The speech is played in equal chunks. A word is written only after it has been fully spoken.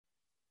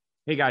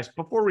Hey guys,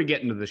 before we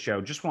get into the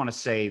show, just want to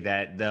say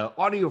that the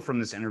audio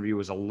from this interview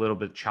was a little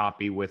bit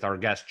choppy with our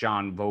guest,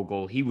 John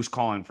Vogel. He was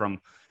calling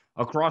from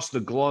across the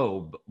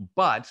globe.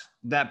 But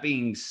that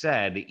being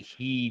said,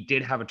 he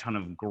did have a ton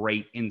of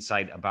great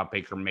insight about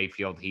Baker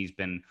Mayfield. He's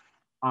been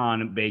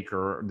on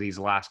Baker these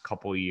last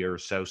couple of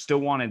years. So still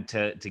wanted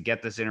to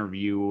get this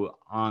interview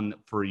on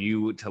for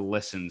you to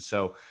listen.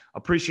 So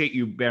appreciate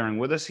you bearing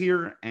with us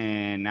here.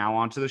 And now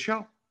on to the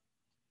show.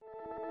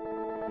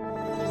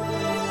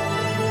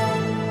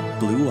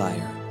 Blue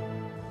Wire.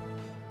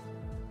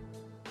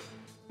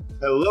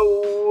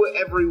 Hello,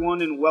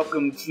 everyone, and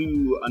welcome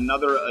to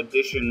another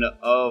edition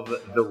of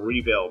The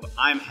Rebuild.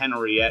 I'm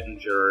Henry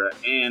Ettinger,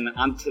 and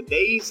on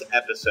today's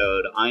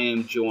episode, I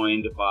am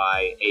joined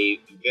by a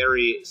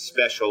very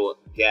special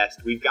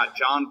guest. We've got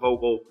John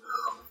Vogel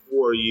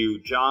for you.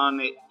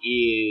 John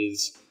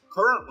is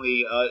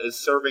currently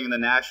serving in the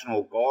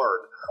National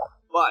Guard,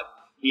 but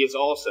he is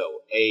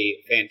also a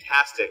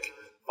fantastic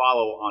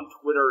follow on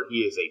Twitter. He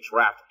is a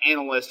draft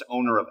analyst,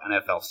 owner of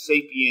NFL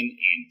Sapien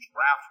and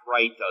Draft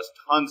Right, does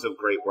tons of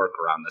great work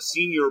around the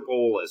Senior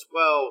Bowl as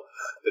well,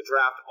 the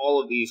draft, all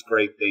of these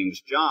great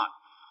things. John,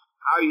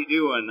 how are you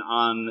doing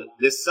on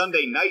this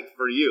Sunday night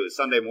for you,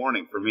 Sunday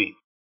morning for me?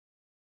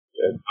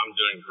 Good. I'm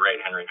doing great,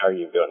 Henry. How are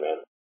you doing,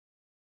 man?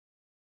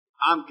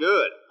 I'm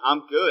good.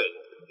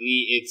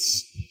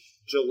 It's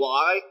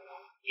July.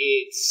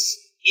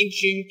 It's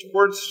inching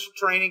towards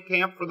training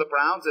camp for the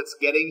Browns. It's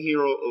getting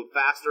here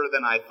faster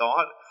than I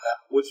thought,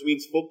 which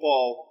means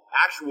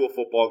actual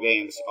football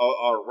games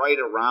are right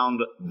around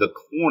the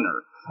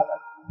corner.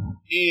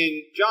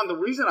 And John, the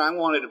reason I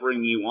wanted to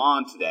bring you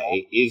on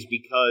today is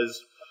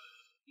because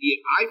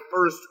I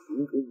first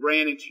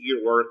ran into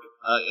your work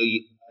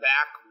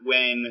back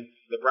when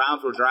the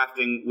Browns were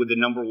drafting with the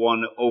number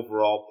one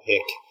overall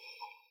pick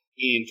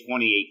in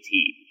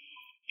 2018.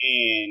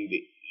 And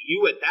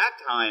you at that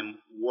time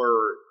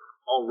were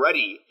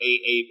already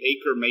a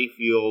Baker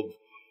Mayfield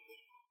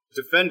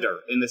defender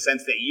in the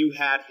sense that you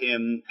had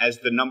him as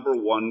the number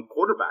one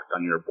quarterback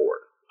on your board.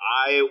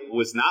 I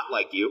was not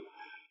like you.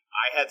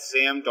 I had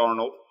Sam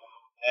Darnold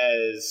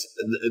as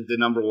the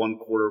number one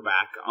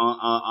quarterback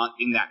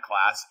in that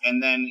class.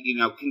 And then,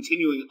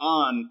 continuing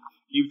on,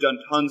 you've done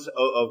tons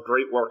of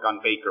great work on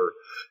Baker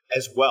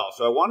as well.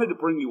 So I wanted to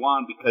bring you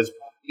on because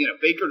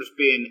Baker's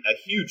been a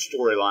huge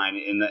storyline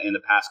in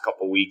the past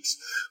couple weeks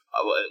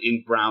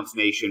in Browns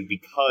Nation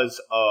because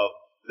of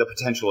the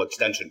potential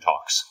extension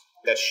talks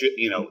that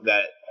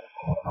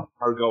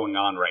are going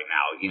on right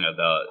now.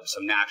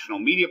 Some national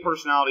media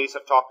personalities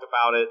have talked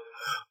about it,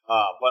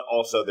 but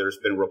also there's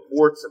been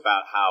reports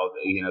about how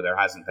there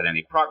hasn't been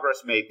any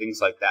progress made, things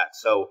like that.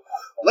 So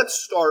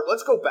let's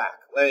go back,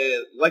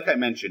 like I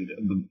mentioned,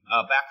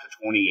 back to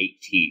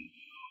 2018.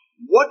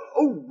 What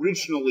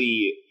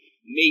originally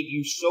made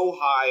you so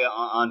high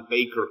on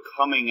Baker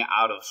coming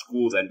out of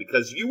school then?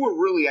 Because you were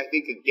really, I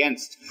think,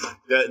 against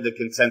the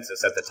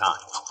consensus at the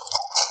time.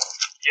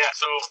 Yeah,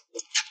 so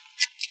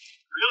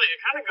really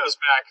it kind of goes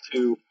back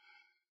to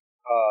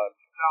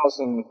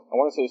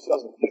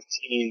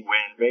 2015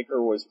 when Baker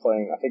was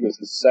playing, I think it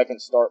was his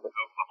second start with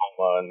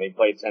Oklahoma, and they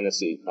played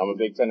Tennessee. I'm a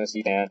big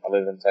Tennessee fan. I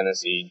live in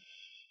Tennessee.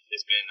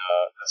 It's been,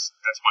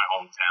 that's my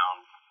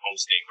hometown, home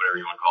state,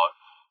 whatever you want to call it.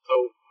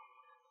 So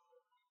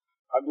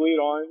I bleed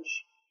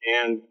orange.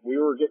 And we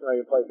were getting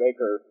ready to play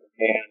Baker,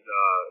 and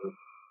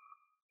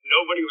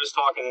nobody was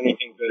talking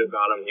anything good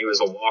about him. He was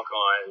a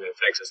walk-on at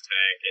Texas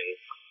Tech, and,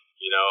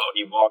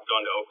 he walked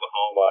on to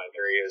Oklahoma, and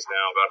here he is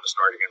now about to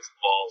start against the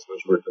Vols,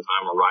 which were at the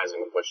time were rising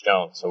with Butch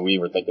Jones. So we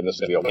were thinking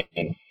this was going to be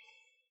a win.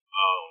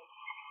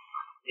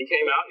 He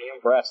came out and he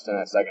impressed in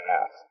that second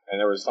half, and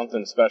there was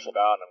something special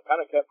about him. Kind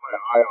of kept my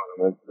eye on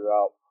him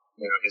throughout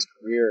his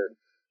career.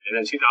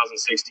 And in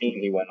 2016,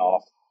 he went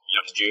off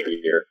his junior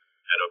year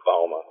at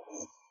Oklahoma.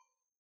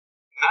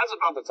 That's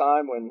about the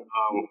time when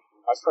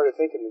I started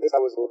thinking this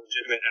I was a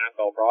legitimate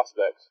NFL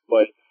prospect,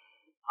 but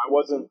I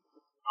wasn't.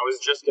 I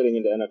was just getting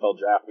into NFL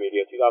draft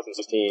media. 2016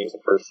 was the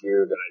first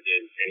year that I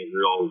did any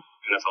real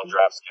NFL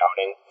draft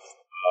scouting.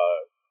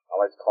 I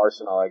liked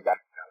Carson. I liked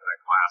that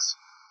class.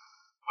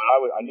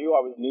 But I knew I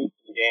was new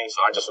to the game,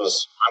 so I'm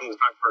the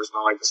type of person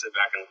I like to sit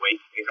back and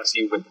wait and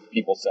see what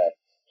people say,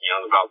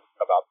 about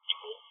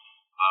people,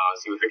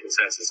 see what the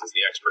consensus is,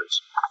 the experts.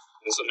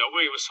 And so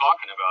nobody was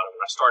talking about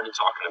him. I started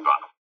talking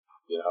about him.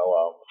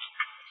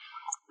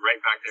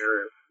 Right back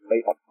there,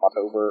 late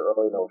October,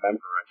 early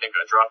November, I think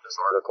I dropped this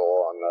article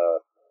on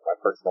my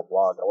personal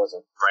blog. I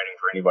wasn't writing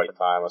for anybody at the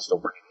time. I was still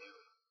brand new.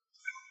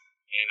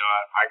 And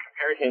I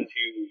compared him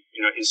to,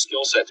 his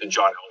skill set to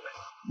John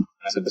Elway.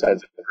 I said, this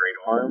guy's a great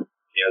arm.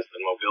 He has the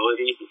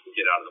mobility. He can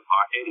get out of the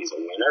pocket. He's a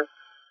winner.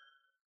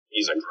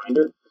 He's a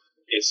grinder.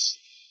 It's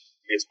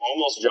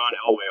almost John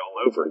Elway all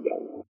over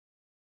again.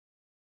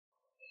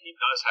 He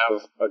does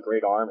have a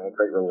great arm and a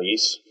great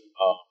release.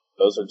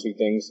 Those are two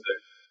things that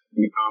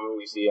we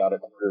commonly see out of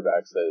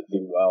quarterbacks that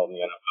do well in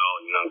the NFL,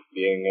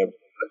 being able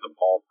to put the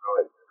ball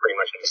pretty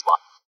much in the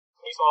slot.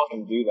 He saw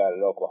him do that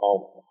at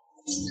Oklahoma.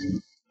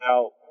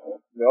 Now,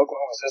 the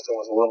Oklahoma system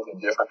was a little bit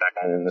different back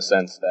then in the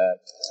sense that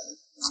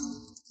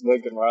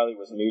Lincoln Riley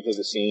was new to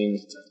the scene.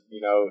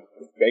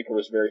 Baker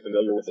was very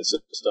familiar with the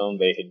system.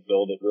 They had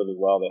built it really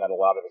well. They had a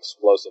lot of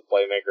explosive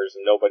playmakers,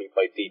 and nobody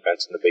played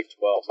defense in the Big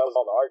 12. So that was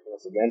all the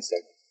arguments against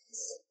him.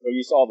 But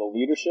you saw the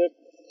leadership,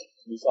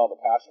 you saw the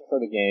passion for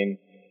the game,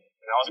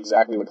 and that was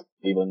exactly what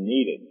Cleveland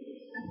needed.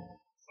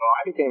 So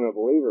I became a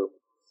believer.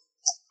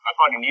 I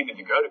thought he needed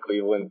to go to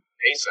Cleveland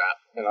ASAP,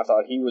 and I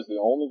thought he was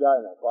the only guy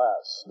in that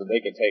class that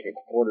they could take a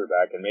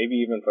quarterback, and maybe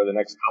even for the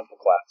next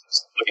couple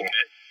classes, looking at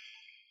it,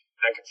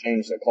 that could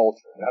change the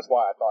culture. And that's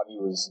why I thought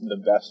he was the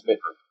best fit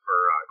for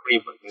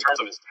Cleveland. In terms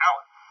of his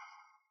talent,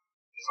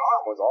 his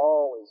arm was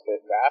always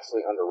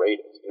vastly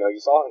underrated. You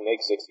saw him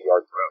make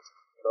 60-yard throws.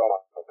 Throw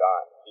like a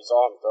guy. You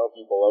saw him throw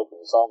people open.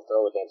 You saw him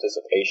throw with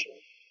anticipation.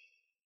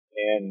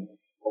 And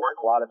there weren't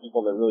a lot of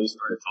people that really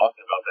started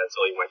talking about that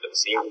until he went to the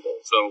Senior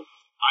Bowl. So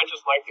I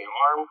just liked the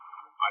arm.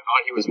 I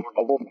thought he was more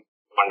mobile.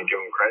 I want to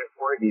give him credit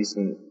for it. He's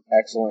an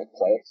excellent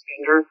play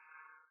extender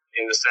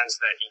in the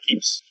sense that he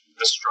keeps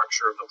the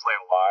structure of the play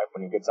alive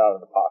when he gets out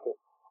of the pocket.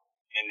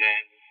 And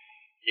then,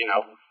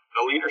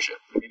 the leadership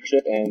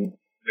and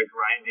the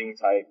grinding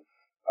type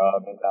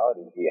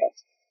mentality that he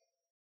has.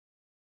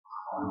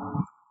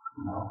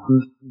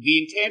 The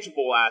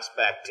intangible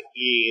aspect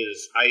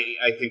is,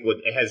 I think, what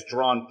has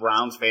drawn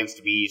Browns fans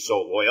to be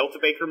so loyal to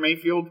Baker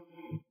Mayfield.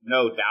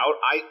 No doubt.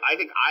 I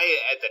think I,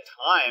 at the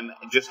time,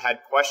 just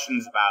had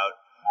questions about,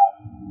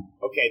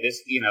 okay,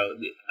 this,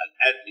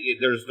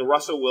 there's the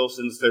Russell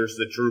Wilsons, there's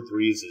the Drew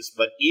Breeses,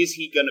 but is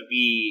he going to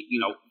be,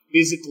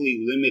 physically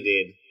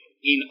limited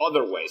in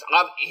other ways?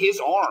 His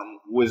arm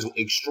was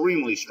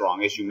extremely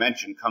strong, as you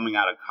mentioned, coming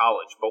out of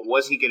college, but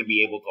was he going to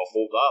be able to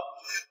hold up?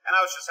 And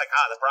I was just like,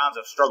 the Browns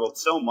have struggled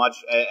so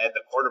much at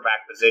the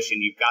quarterback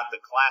position. You've got the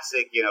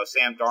classic,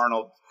 Sam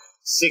Darnold,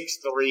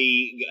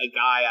 6'3"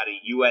 guy out of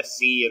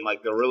USC, and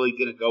they're really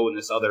going to go in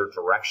this other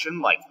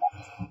direction.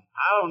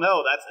 I don't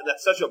know.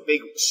 That's such a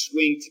big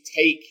swing to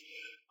take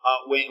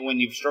when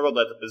you've struggled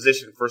at the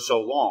position for so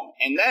long.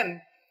 And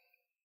then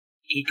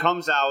he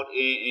comes out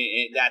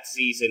in that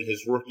season,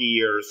 his rookie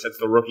year, sets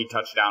the rookie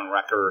touchdown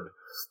record.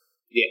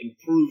 It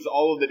proves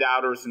all of the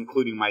doubters,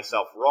 including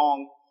myself,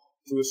 wrong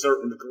to a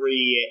certain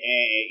degree.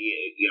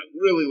 And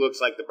really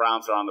looks like the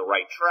Browns are on the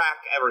right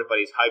track.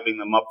 Everybody's hyping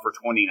them up for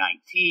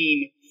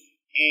 2019.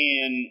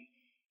 And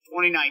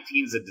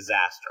 2019 is a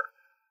disaster.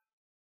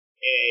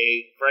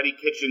 Freddie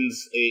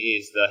Kitchens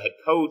is the head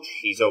coach.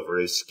 He's over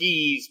his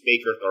skis.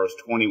 Baker throws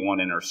 21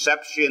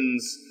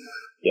 interceptions.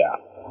 Yeah.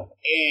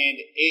 And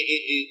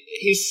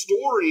his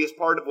story is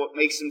part of what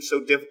makes him so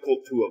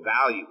difficult to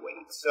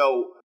evaluate.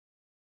 So,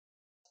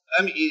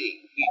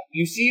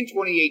 you see in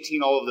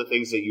 2018 all of the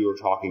things that you were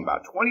talking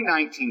about.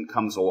 2019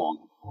 comes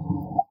along.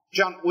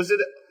 John, was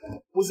it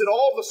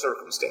all the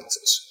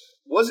circumstances?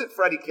 Was it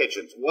Freddie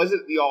Kitchens? Was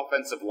it the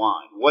offensive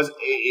line?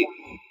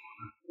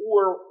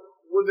 Or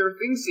were there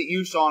things that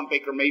you saw in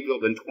Baker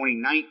Mayfield in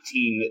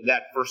 2019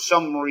 that for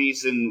some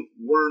reason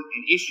weren't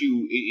an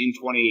issue in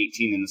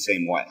 2018 in the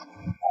same way?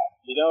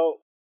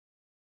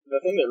 The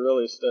thing that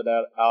really stood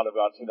out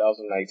about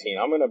 2019,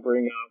 I'm going to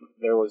bring up,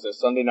 there was a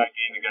Sunday night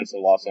game against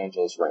the Los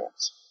Angeles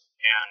Rams.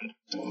 And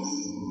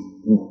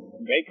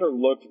Baker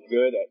looked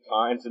good at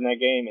times in that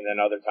game, and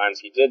then other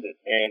times he didn't.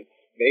 And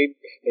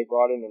they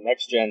brought in the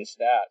next-gen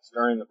stats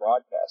during the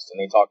broadcast, and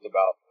they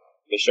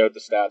showed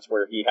the stats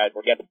where he had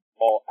the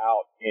ball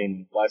out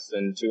in less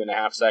than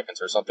 2.5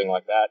 seconds or something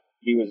like that.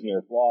 He was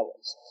near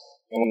flawless.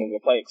 And when the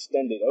play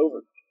extended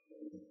over,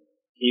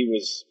 it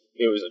was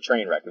a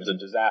train wreck. It was a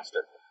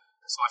disaster.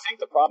 So I think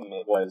the problem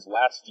was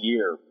last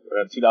year,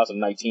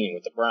 2019,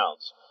 with the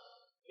Browns,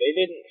 they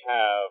didn't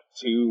have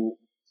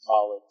two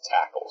solid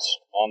tackles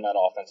on that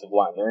offensive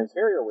line. Their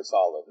interior was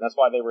solid, and that's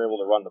why they were able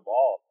to run the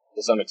ball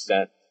to some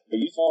extent. But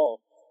you saw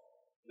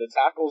the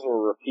tackles were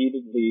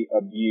repeatedly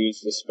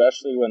abused,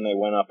 especially when they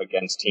went up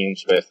against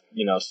teams with,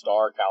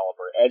 star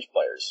caliber edge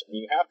players. And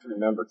you have to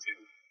remember,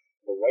 too,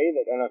 the way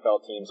that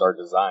NFL teams are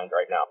designed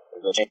right now,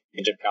 the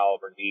championship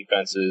caliber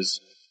defenses,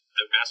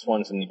 the best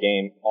ones in the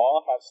game,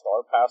 all have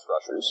star pass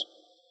rushers,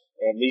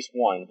 at least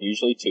one,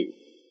 usually two,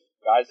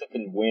 guys that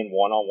can win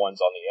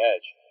one-on-ones on the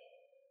edge.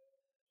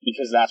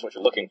 Because that's what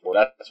you're looking for.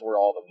 That's where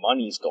all the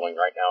money's going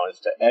right now, is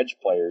to edge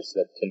players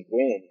that can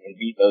win and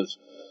beat those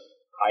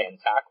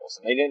high-end tackles.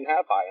 And they didn't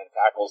have high-end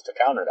tackles to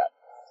counter that.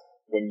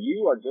 When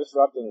you are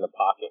disrupting the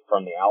pocket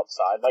from the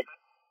outside like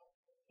that,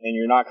 and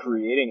you're not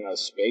creating a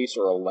space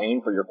or a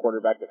lane for your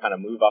quarterback to kind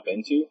of move up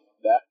into,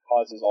 that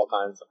causes all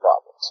kinds of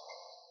problems.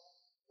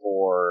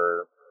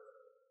 For,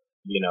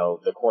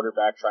 the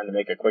quarterback trying to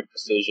make a quick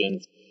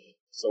decision.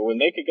 So when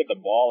they could get the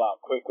ball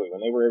out quickly, when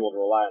they were able to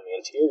rely on the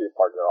interior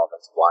part of their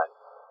offensive line,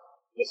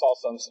 they saw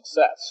some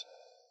success.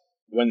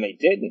 When they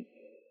didn't,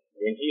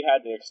 when he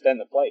had to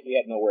extend the play, he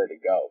had nowhere to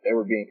go. It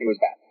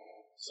was bad.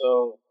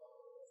 So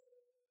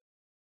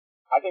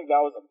I think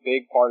that was a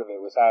big part of it,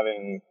 was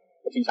having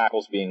the two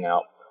tackles being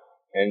out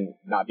and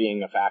not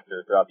being a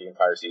factor throughout the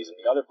entire season.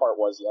 The other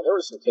part was, there were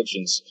some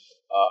Kitchens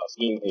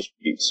scheme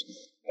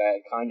issues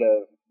that kind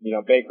of,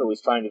 Baker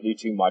was trying to do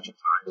too much at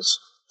times,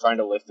 trying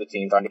to lift the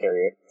team, trying to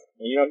carry it.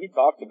 And, he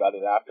talked about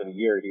it after the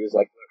year. He was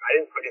like, look, I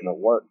didn't put in the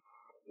work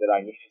that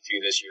I needed to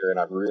this year, and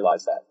I've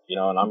realized that,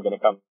 and I'm going to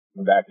come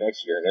back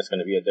next year, and it's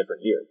going to be a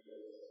different year.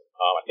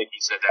 I think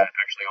he said that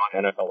actually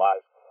on NFL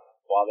Live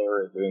while they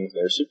were doing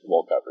their Super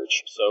Bowl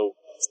coverage. So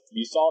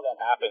you saw that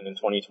happen in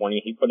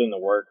 2020. He put in the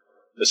work.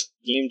 The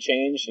scheme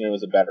changed, and it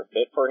was a better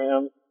fit for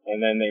him.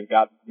 And then they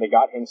got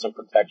him some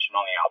protection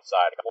on the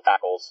outside, a couple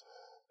tackles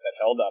that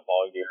held up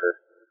all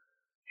year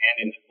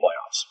and into the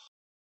playoffs.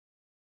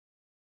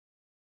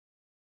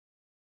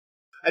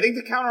 I think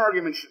the counter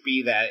argument should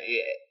be that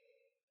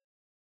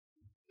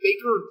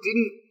Baker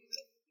didn't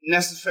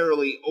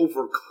necessarily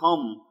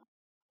overcome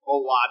a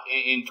lot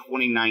in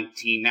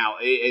 2019. Now,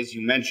 as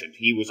you mentioned,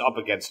 he was up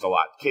against a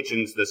lot.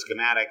 Kitchens, the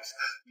schematics,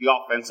 the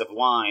offensive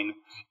line.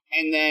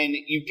 And then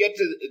you get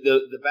to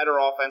the better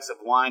offensive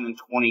line in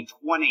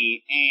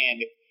 2020,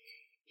 and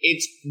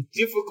it's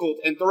difficult,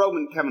 and throw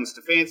in Kevin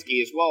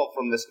Stefanski as well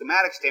from the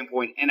schematic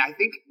standpoint. And I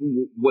think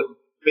what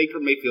Baker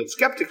Mayfield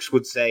skeptics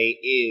would say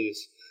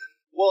is,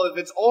 well, if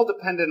it's all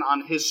dependent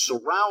on his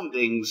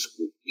surroundings,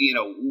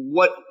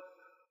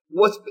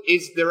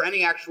 is there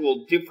any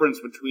actual difference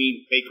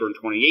between Baker in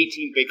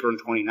 2018, Baker in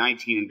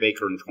 2019, and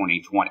Baker in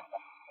 2020?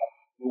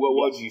 What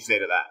would you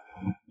say to that?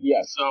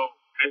 Yeah, so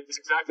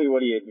it's exactly what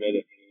he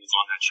admitted when he was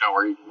on that show,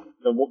 where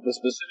the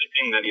specific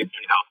thing that he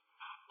pointed out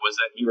was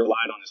that he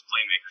relied on his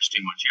playmakers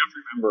too much. You have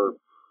to remember,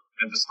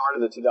 at the start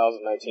of the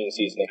 2019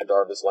 season, they had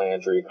Jarvis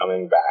Landry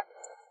coming back,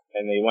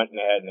 and they went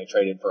ahead and they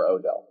traded for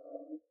Odell.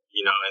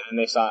 And then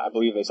they signed, I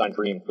believe they signed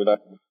Kareem for that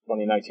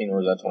 2019,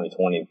 or was that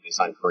 2020? They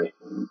signed Kareem.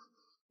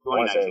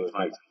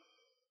 2019.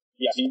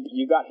 Yeah, so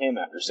you got him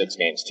after 6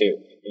 games, too.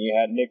 And you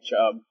had Nick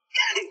Chubb,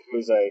 who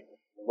was a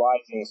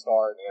rising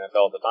star in the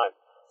NFL at the time.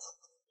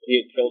 He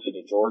had killed it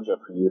at Georgia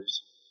for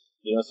years.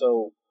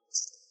 So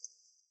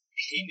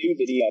he knew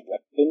that he had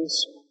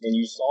weapons, and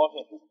you saw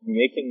him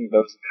making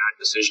those bad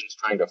decisions,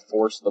 trying to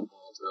force the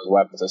ball to those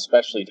weapons,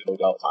 especially to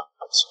Odell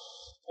times.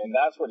 And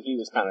that's what he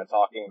was kind of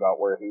talking about,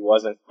 where he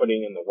wasn't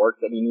putting in the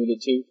work that he needed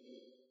to.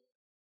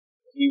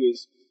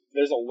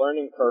 There's a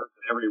learning curve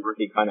that every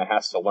rookie kind of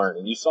has to learn.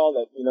 And you saw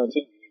that, too, when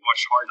you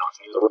watched Hard Knocks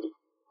when he was a rookie.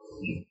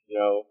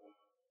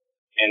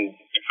 And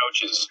the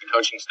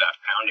coaching staff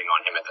pounding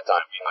on him at the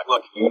time, being like,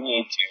 look, you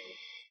need to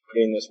put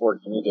in this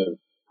work. You need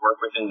to work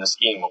within the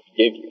scheme what we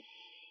give you.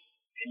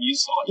 And you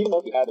saw, even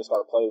though he had to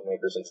start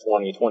playmakers in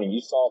 2020,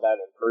 you saw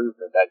that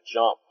improvement, that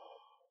jump,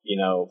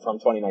 from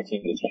 2019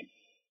 to 2020.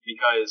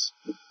 Because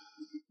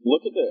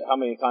look at how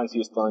many times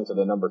he was throwing to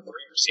the number 3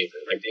 receiver,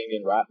 like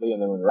Damian Ratley,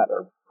 and then when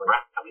Ratley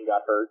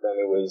got hurt,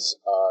 then it was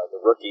the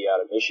rookie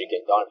out of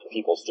Michigan, Donovan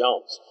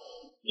Peoples-Jones.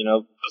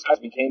 Those guys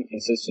became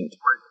consistent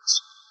targets.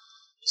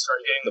 He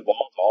started getting the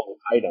ball to all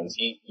the tight ends.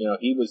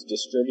 He was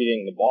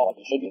distributing the ball.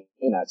 He should be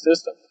in that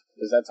system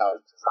because that's how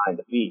it's designed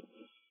to be.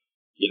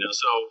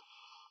 So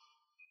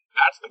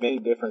that's the main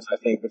difference, I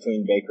think,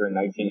 between Baker in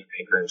 19 and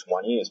Baker in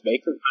 20 is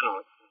Baker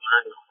kind of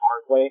learned the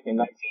hard way in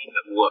 19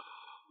 that, look,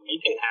 we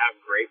can have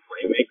great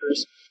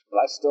playmakers,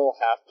 but I still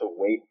have to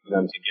wait for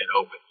them to get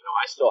open.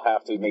 I still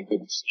have to make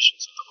good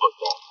decisions with the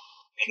football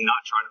and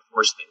not try to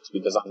force things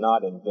because I'm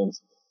not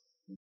invincible.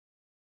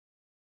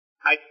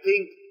 I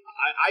think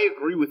I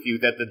agree with you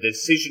that the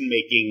decision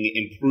making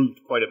improved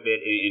quite a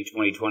bit in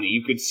 2020.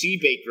 You could see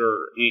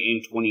Baker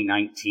in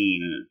 2019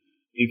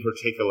 in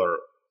particular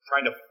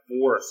trying to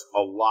force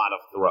a lot of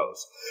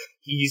throws.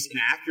 He's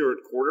an accurate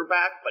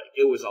quarterback, but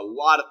it was a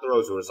lot of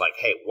throws where it was like,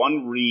 hey,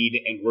 one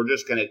read, and we're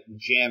just going to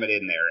jam it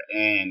in there.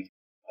 And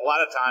a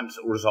lot of times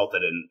it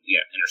resulted in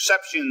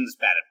interceptions,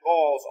 batted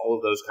balls, all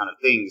of those kind of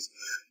things.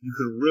 You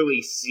could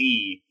really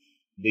see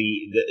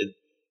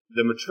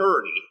the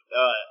maturity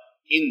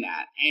in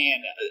that.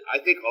 And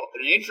I think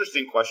an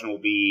interesting question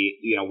will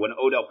be, when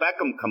Odell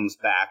Beckham comes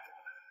back,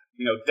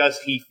 does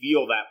he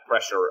feel that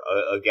pressure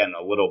again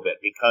a little bit?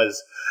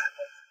 Because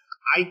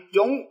I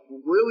don't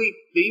really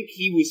think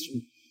he was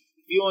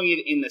feeling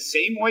it in the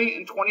same way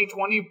in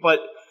 2020, but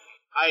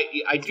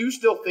I do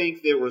still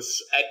think there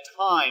was at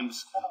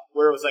times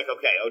where it was like,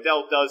 okay,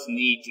 Odell does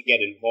need to get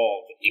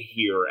involved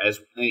here as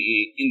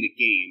in the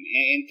game.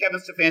 And Kevin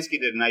Stefanski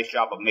did a nice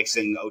job of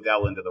mixing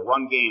Odell into the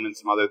run game and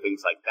some other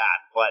things like that.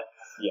 But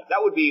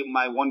that would be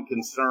my one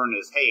concern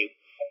is, hey,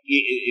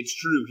 it's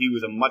true he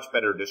was a much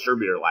better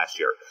distributor last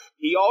year.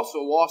 He also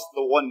lost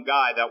the one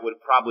guy that would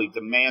probably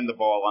demand the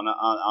ball on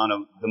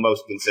the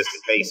most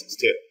consistent basis,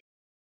 too.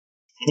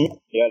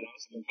 Yeah,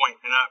 that's a good point.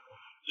 And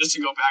just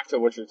to go back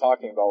to what you're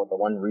talking about with the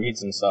one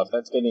reads and stuff,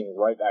 that's getting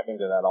right back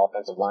into that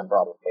offensive line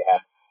problem they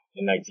had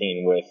in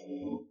 19 with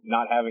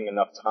not having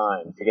enough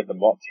time to get the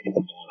ball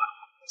out.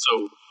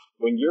 So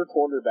when your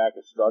quarterback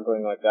is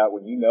struggling like that,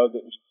 when you know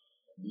that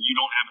you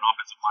don't have an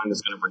offensive line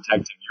that's going to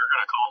protect him, you're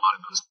going to call a lot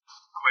of those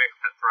quick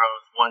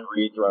throws, one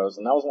read throws,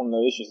 and that was one of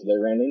the issues that they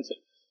ran into,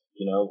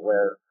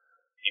 where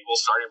people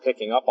started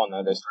picking up on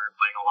that. They started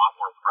playing a lot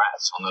more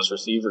press on those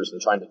receivers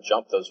and trying to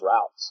jump those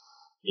routes,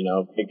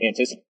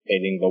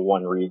 anticipating the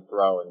one read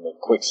throw and the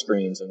quick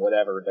screens and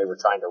whatever they were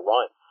trying to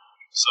run.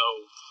 So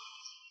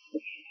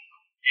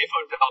if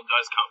Odell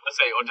does come, let's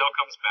say Odell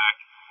comes back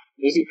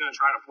Is he going to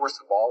try to force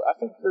the ball? I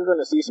think you're going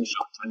to see some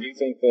shots.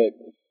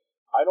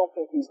 I don't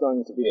think he's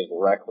going to be as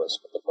reckless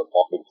with the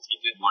football because he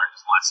did learn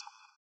his lesson.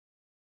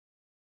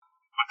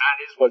 But that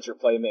is what your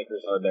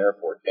playmakers are there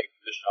for. Take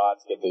the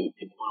shots, get the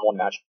one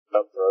match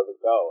up, throw the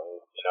go. And,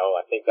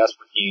 I think that's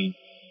what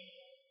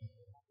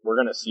we're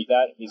going to see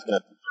that. He's going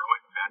to throw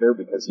it better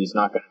because he's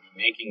not going to be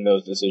making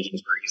those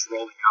decisions where he's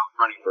rolling out,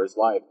 running for his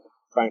life,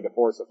 trying to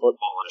force a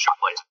football and a shot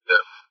play to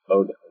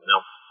Vogel.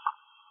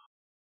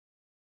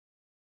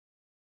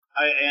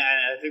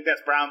 I think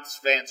that's Browns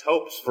fans'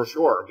 hopes for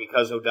sure,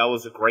 because Odell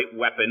is a great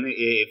weapon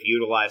if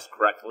utilized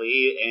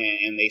correctly,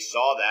 and they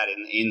saw that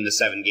in the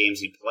 7 games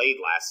he played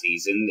last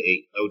season.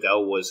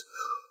 Odell was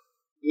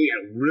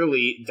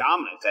really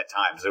dominant at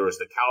times. There was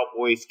the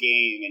Cowboys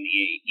game and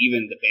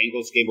even the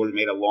Bengals game where he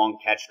made a long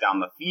catch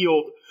down the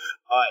field.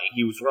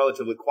 He was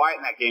relatively quiet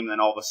in that game, and then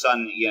all of a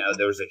sudden,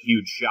 there was a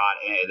huge shot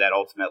that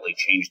ultimately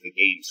changed the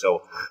game. So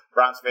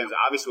Browns fans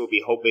obviously will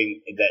be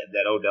hoping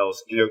that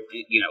Odell's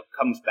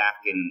comes back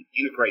and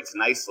integrates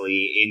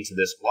nicely into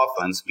this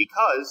offense,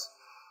 because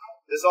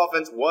this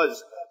offense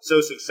was so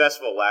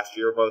successful last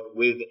year, both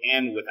with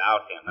and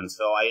without him. And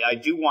so I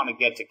do want to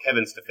get to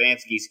Kevin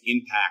Stefanski's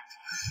impact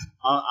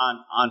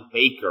on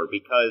Baker,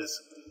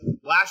 because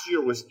last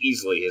year was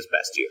easily his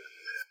best year.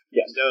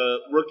 Yes. The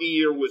rookie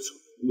year was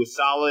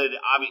solid.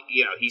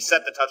 He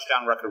set the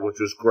touchdown record, which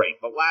was great.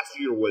 But last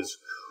year was,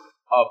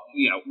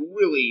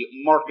 really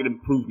marked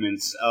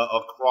improvements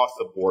across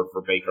the board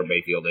for Baker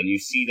Mayfield. And you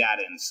see that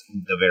in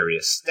the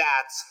various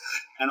stats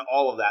and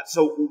all of that.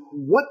 So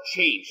what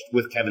changed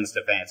with Kevin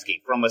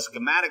Stefanski from a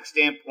schematic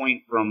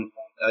standpoint, from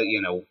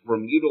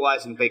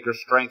utilizing Baker's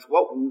strengths?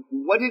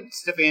 What did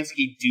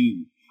Stefanski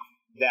do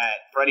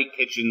that Freddie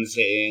Kitchens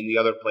and the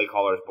other play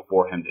callers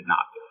before him did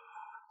not do?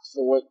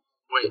 So what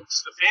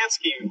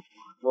Stefanski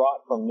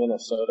brought from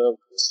Minnesota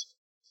was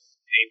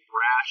a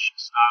brash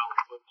style of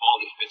football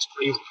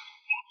defensively.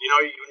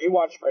 When you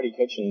watch Freddie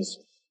Kitchens,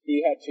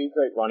 he had 2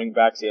 great running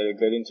backs. He had a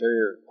good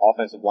interior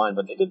offensive line,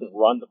 but they didn't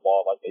run the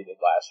ball like they did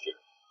last year.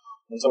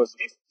 And so what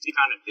he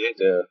kind of did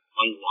to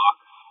unlock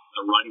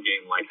the run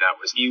game like that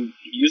was he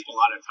used a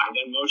lot of tight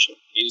end motion.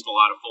 He used a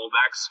lot of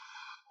fullbacks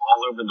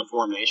all over the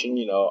formation.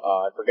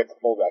 I forget the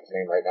fullback's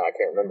name right now. I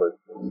can't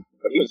remember.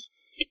 But he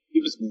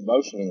was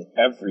motioning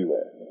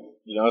everywhere.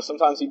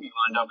 Sometimes he'd be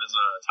lined up as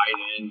a tight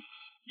end.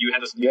 You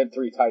had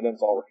 3 tight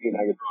ends already, and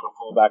now you're throwing a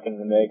fullback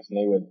in the mix, and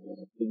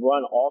they'd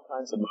run all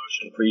kinds of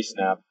motion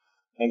pre-snap,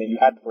 and then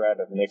you had the threat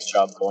of Nick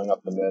Chubb going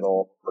up the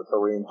middle, or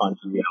Kareem Hunt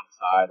to the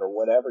outside, or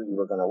whatever you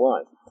were going to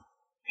run.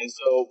 And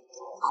so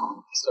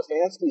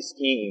Stefanski's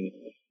scheme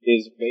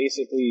is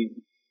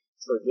basically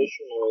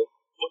traditional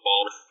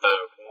football with a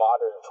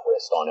modern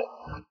twist on it,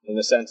 in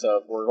the sense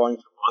of we're going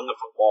to run the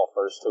football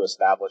first to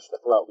establish the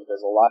throw,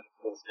 because a lot of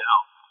teams now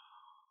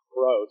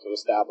throw to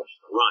establish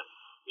the run.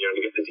 To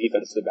get the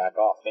defense to back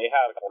off. They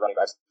have a couple running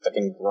backs that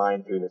can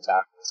grind through the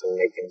tackles and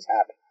make things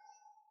happen.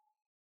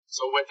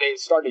 So what they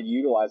started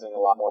utilizing a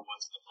lot more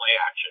was the play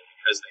action,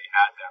 because they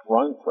had that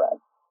run threat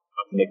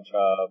of Nick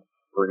Chubb,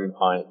 Kareem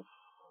Hunt,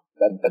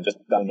 that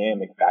just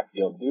dynamic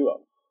backfield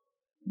duo.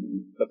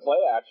 The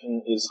play action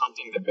is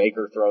something that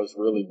Baker throws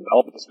really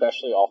well,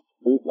 especially off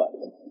the bootleg.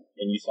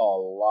 And you saw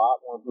a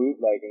lot more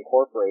bootleg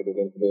incorporated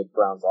into the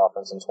Browns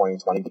offense in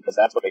 2020, because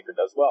that's what Baker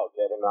does well.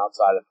 Get him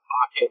outside of the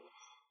pocket,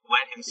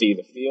 let him see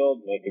the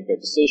field, make a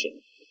good decision.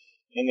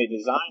 And they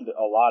designed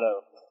a lot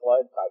of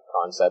flood-type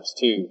concepts,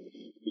 too,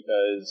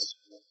 because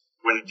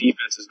when a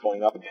defense is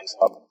going up against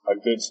a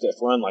good stiff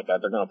run like that,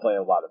 they're going to play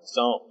a lot of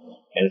zone.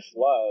 And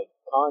flood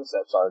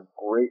concepts are a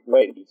great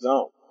way to be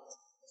zone.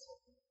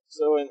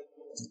 So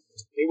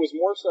it was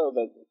more so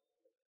that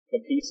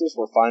the pieces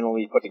were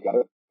finally put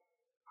together.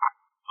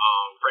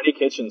 Freddie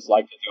Kitchens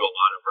liked to do a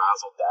lot of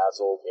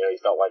razzle-dazzle.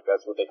 He felt like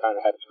that's what they kind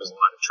of had to do, was a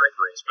lot of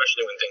trickery,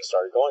 especially when things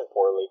started going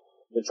poorly,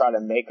 to try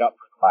to make up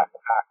for the lack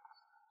of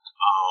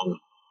tackles.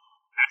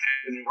 That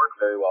didn't work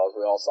very well, as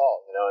we all saw,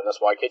 and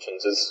that's why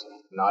Kitchens is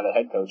not a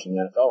head coach in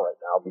the NFL right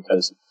now,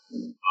 because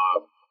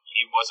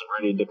he wasn't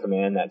ready to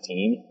command that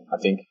team. I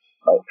think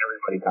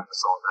everybody kind of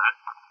saw that.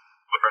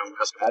 But from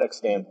a schematic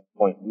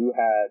standpoint, you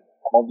had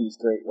all these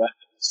great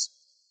weapons,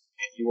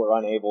 and you were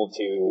unable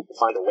to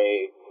find a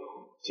way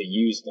to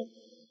use them.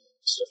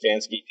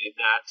 Stefanski did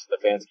that.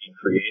 Stefanski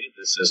created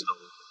the system,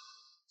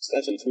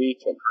 essentially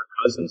tweaked what Kirk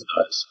Cousins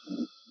does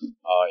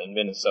in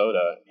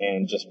Minnesota,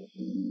 and just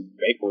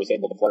Baker was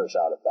able to flourish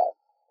out of that.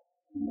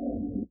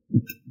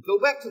 Go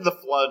back to the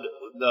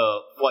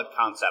flood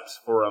concepts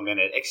for a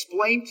minute.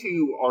 Explain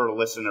to our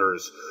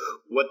listeners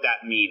what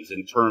that means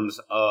in terms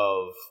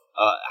of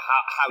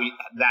how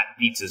that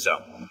beats a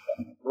zone.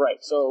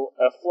 Right. So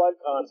a flood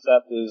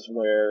concept is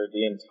where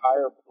the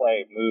entire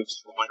play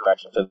moves from one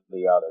direction to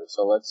the other.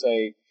 So let's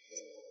say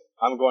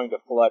I'm going to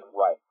flood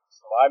right.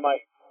 So I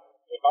might,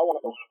 if I want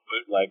to run a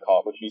bootleg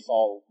call, which you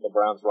saw the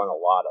Browns run a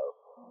lot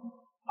of,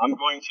 I'm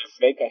going to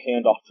fake a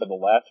handoff to the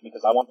left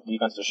because I want the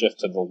defense to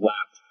shift to the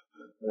left.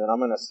 And then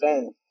I'm going to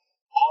send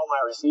all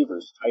my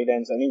receivers, tight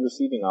ends, any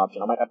receiving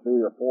option. I might have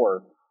 3 or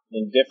 4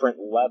 in different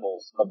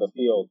levels of the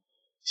field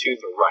to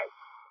the right.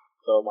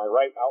 So my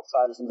right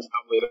outside is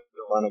probably going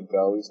to run and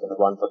go. He's going to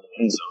run for the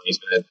end zone.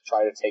 He's going to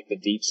try to take the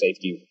deep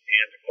safety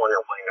and the corner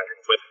playing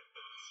underneath with him.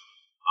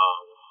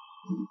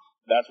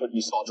 That's what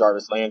you saw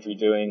Jarvis Landry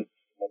doing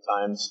at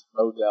times.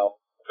 Vogel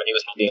when he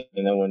was healthy,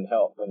 and then when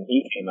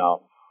he came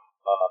out,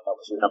 that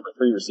was your number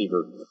 3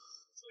 receiver.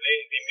 So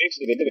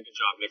they did a good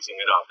job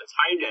mixing it up. The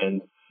tight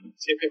end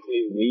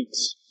typically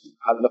leaks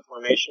out of the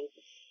formation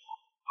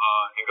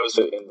and goes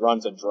and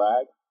runs a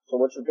drag. So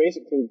what you're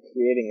basically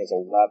creating is a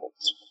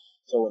levels.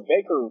 So when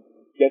Baker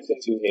gets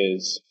into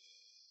his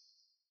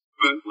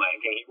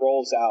bootleg and he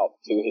rolls out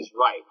to his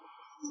right,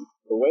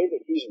 the way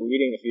that he's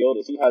reading the field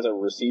is he has a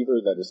receiver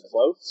that is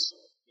close,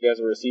 he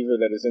has a receiver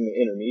that is in the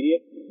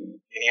intermediate,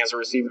 and he has a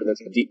receiver that's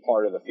in the deep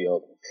part of the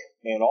field.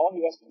 And all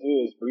he has to do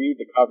is read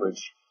the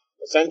coverage.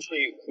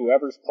 Essentially,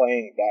 whoever's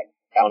playing that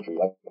boundary,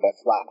 like that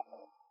flat,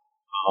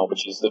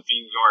 which is the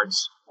few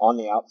yards on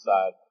the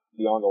outside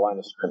beyond the line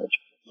of scrimmage.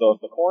 So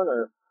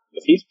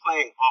if he's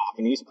playing off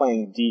and he's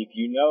playing deep,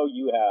 you know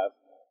you have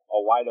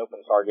a wide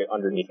open target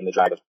underneath in the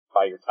drag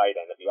by your tight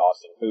end. It'd be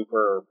Austin Hooper,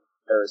 or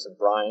Harrison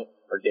Bryant,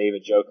 or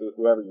David Njoku,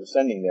 whoever you're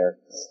sending there.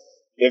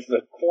 If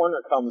the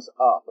corner comes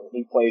up and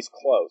he plays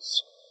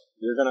close,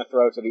 you're going to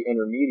throw to the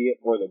intermediate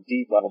or the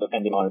deep level,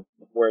 depending on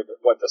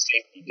what the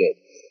safety did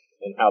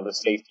and how the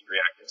safety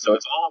reacted. So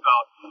it's all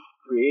about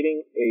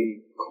creating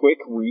a quick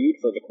read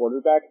for the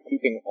quarterback,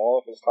 keeping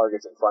all of his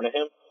targets in front of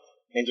him,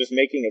 and just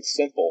making it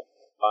simple.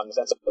 In the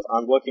sense of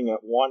I'm looking at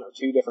 1 or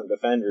 2 different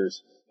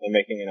defenders and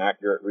making an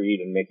accurate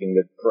read and making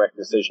the correct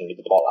decision to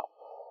get the ball out.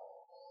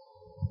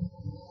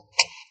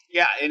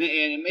 Yeah, and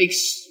it makes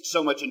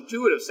so much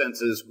intuitive sense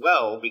as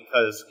well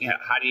because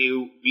how do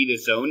you beat a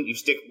zone? You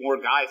stick more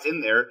guys in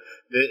there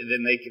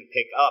than they can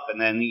pick up, and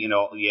then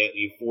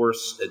you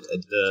force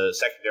the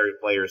secondary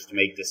players to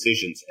make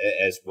decisions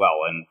as well.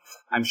 And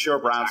I'm sure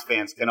Browns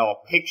fans can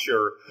all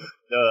picture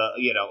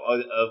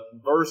the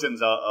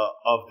versions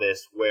of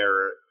this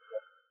where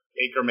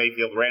Baker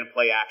Mayfield ran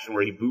play action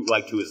where he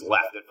bootlegged to his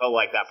left. It felt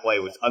like that play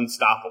was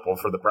unstoppable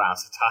for the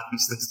Browns at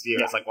times this year.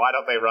 Yeah. It's like, why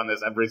don't they run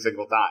this every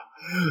single time?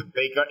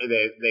 Baker,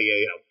 they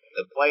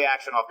the play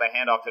action off the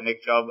handoff to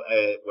Nick Chubb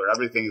where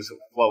everything's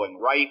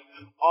flowing right.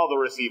 All the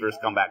receivers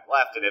come back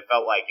left, and it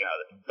felt like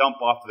the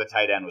dump off to the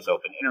tight end was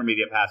open.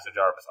 Intermediate pass to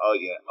Jarvis,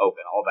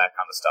 open, all that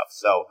kind of stuff.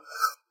 So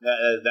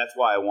that's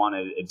why I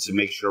wanted to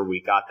make sure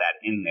we got that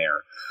in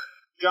there.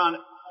 John,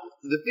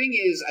 the thing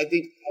is, I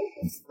think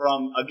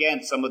from,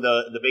 again, some of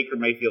the Baker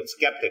Mayfield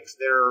skeptics,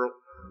 there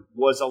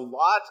was a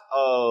lot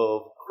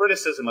of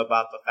criticism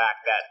about the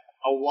fact that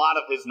a lot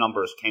of his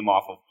numbers came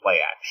off of play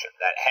action.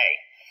 That, hey,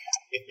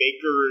 if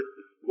Baker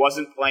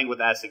wasn't playing with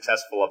as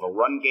successful of a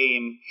run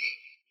game,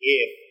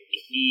 if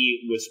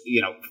he was,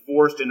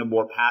 forced into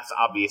more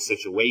pass-obvious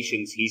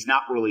situations, he's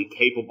not really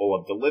capable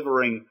of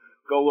delivering.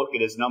 Go look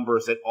at his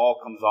numbers. It all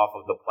comes off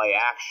of the play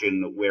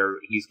action where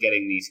he's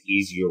getting these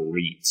easier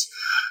reads.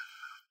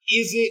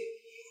 Is it,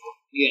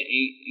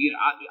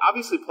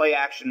 obviously play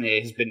action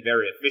has been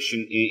very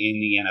efficient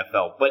in the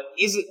NFL, but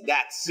is it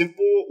that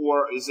simple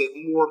or is it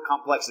more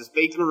complex? Is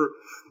Baker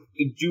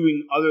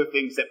doing other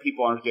things that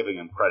people aren't giving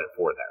him credit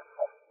for there?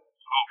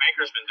 Oh,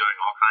 Baker's been doing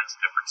all kinds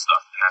of different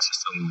stuff. And that's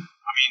just,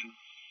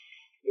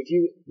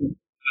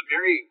 the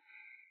very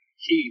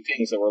key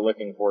things that we're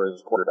looking for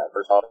as quarterback,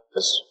 first off,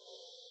 is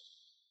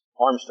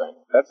arm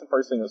strength. That's the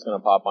first thing that's going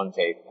to pop on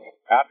tape.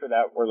 After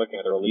that, we're looking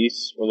at the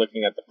release. We're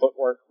looking at the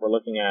footwork. We're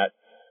looking at,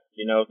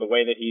 the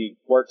way that he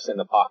works in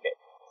the pocket.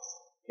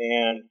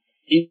 And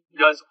he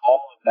does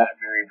all of that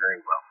very,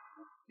 very well.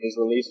 His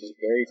release is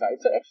very tight.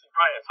 It's actually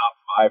probably a top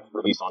 5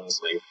 release,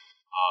 honestly,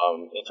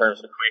 in terms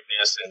of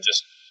quickness and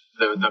just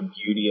the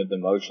beauty of the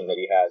motion that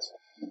he has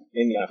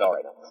in the NFL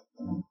right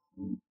now.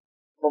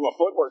 From a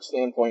footwork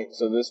standpoint,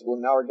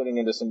 now we're getting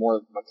into some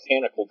more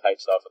mechanical type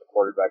stuff at the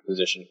quarterback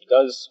position. He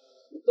does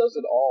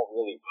it all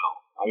really well.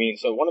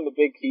 So one of the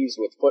big keys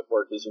with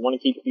footwork is you want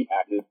to keep your feet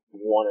active.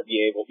 You want to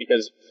be able,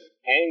 because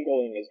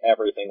angling is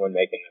everything when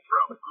making a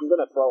throw. If I'm going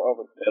to throw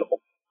over the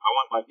middle, I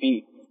want my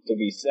feet to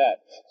be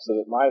set so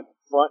that my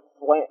plant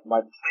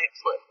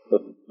foot,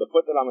 the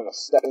foot that I'm going to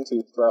step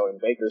into throw, in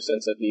Baker's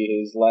sense that be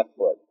his left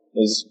foot,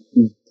 is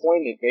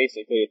pointed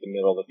basically at the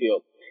middle of the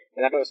field.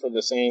 And that goes for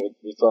the same if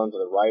you're throwing to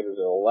the right or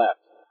to the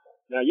left.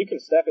 Now you can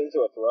step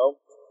into a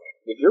throw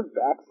with your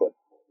back foot,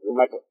 your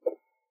right foot,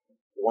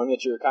 the one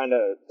that you're kind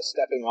of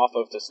stepping off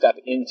of to step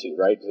into,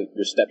 right?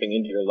 You're stepping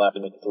into your left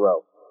and make a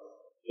throw.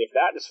 If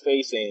that is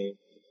facing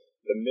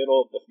the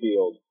middle of the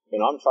field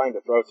and I'm trying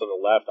to throw to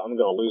the left, I'm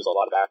going to lose a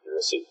lot of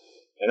accuracy.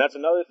 And that's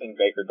another thing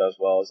Baker does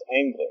well is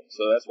angling.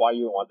 So that's why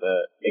you want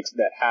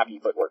that happy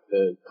footwork,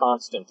 the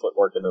constant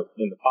footwork in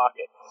the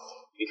pocket.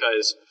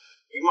 Because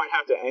you might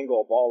have to angle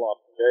a ball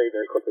off very,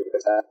 very quickly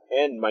because that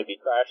end might be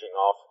crashing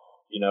off,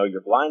 your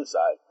blind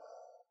side.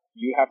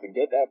 You have to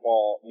get that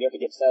ball, you have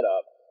to get set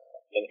up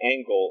and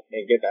angle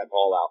and get that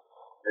ball out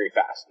very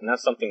fast. And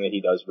that's something that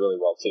he does really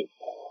well too.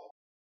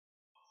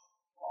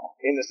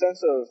 In the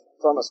sense of,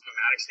 from a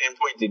schematic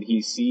standpoint, did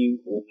he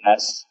see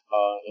less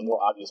in more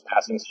obvious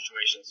passing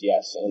situations?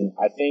 Yes. And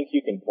I think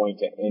you can point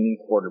to any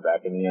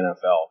quarterback in the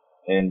NFL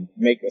and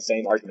make the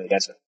same argument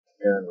against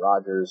Aaron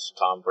Rodgers,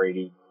 Tom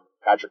Brady,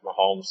 Patrick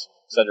Mahomes,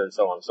 et cetera, and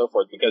so on and so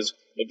forth. Because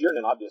if you're in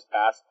an obvious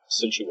pass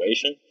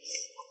situation,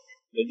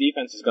 the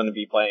defense is going to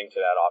be playing to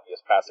that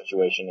obvious pass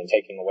situation and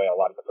taking away a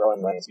lot of the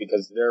throwing lanes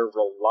because they're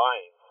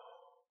relying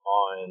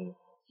on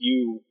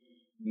you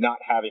not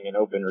having an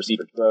open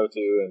receiver to throw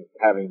to and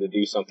having to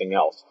do something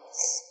else.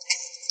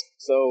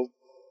 So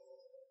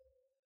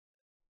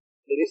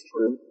it is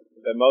true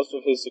that most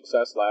of his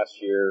success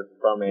last year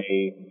from a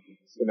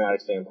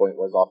schematic standpoint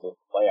was off of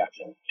play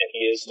action. And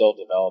he is still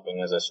developing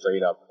as a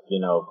straight up,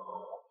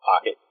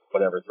 pocket,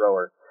 whatever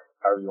thrower,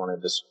 however you want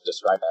to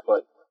describe that.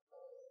 But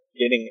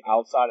getting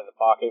outside of the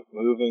pocket,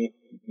 moving,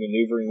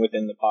 maneuvering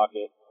within the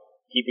pocket,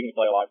 keeping the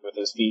play alive with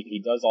his feet,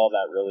 he does all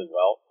that really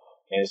well.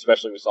 And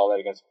especially we saw that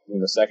against in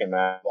the second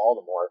match,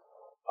 Baltimore,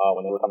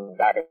 when they were coming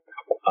back a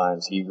couple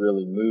times. He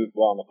really moved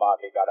well in the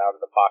pocket, got out of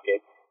the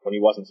pocket when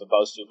he wasn't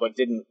supposed to, but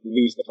didn't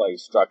lose the play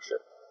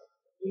structure.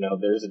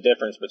 There's a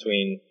difference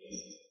between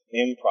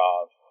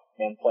improv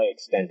and play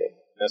extended.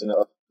 That's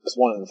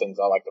one of the things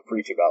I like to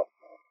preach about.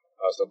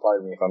 So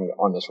pardon me if I'm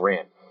on this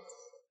rant.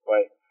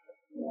 But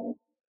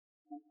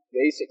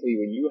basically,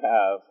 when you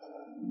have,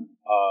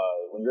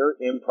 when you're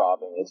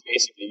improving, it's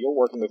basically you're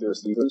working with your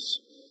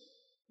receivers,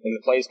 and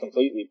the play's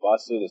completely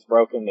busted, it's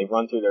broken, they've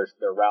run through their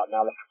route,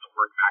 now they have to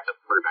work back to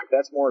the quarterback.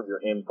 That's more of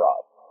your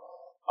improv.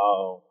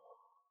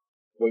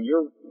 When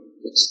you're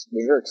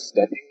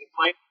extending the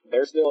play,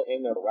 they're still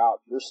in their route.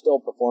 You're still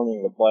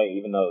performing the play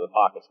even though the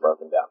pocket's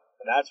broken down.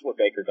 And that's what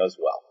Baker does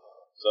well.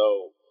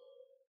 So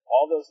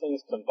all those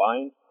things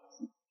combined,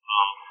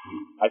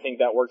 I think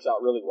that works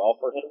out really well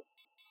for him.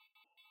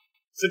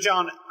 So,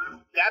 John,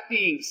 that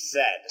being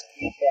said,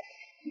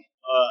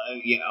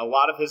 a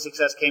lot of his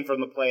success came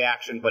from the play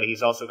action, but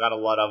he's also got a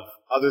lot of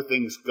other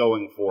things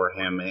going for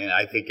him. And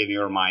I think in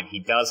your mind, he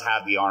does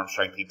have the arm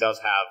strength. He does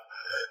have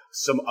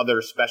some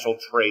other special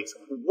traits.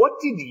 What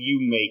did you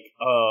make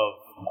of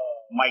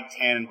Mike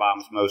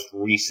Tannenbaum's most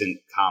recent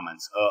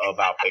comments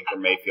about Baker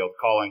Mayfield,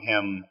 calling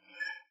him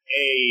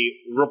a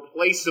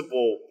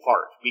replaceable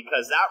part?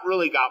 Because that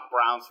really got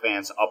Browns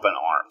fans up in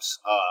arms,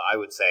 I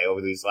would say,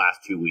 over these last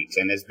 2 weeks.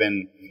 And has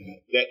been,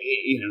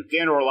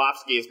 Dan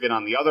Orlovsky has been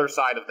on the other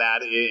side of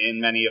that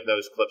in many of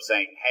those clips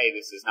saying, hey,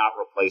 this is not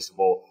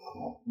replaceable.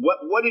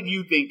 What did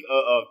you think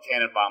of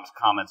Tannenbaum's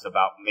comments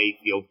about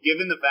Mayfield,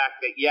 given the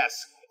fact that, yes,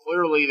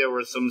 clearly there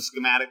were some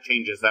schematic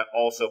changes that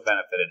also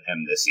benefited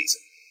him this season?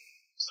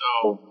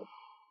 So,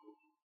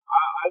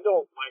 I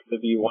don't like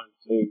to be one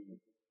to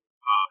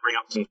bring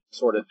up some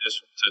sort of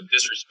to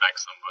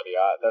disrespect somebody.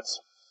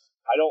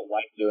 I don't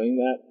like doing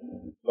that.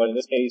 But in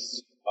this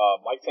case,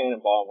 Mike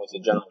Tannenbaum was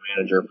the general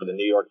manager for the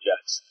New York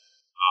Jets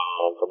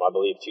from, I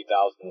believe,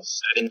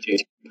 2007 to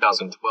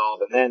 2012,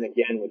 and then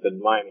again with the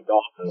Miami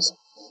Dolphins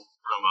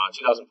from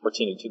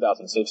 2014 to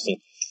 2016.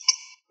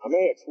 I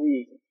made a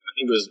tweet, I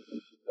think it was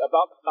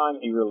about the time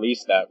he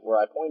released that,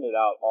 where I pointed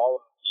out all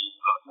of the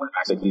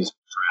quarterbacks that he's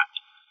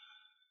drafted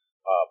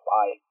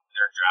by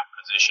their draft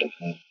position.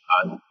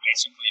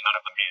 Basically, none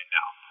of them handed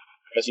out.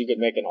 I guess you could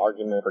make an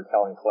argument for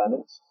Kellen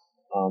Clemens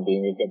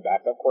being a good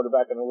backup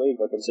quarterback in the league,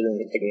 but considering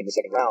him taking in the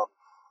second round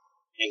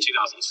in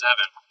 2007,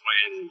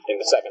 when in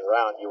the second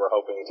round you were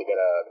hoping to get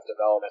a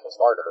developmental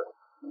starter,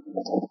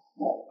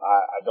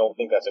 I don't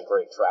think that's a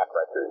great track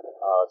record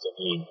to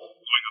be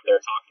going up there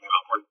talking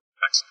about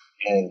quarterbacks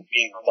and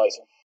being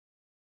replaceable.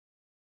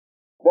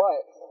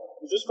 But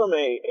just from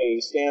a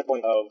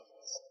standpoint of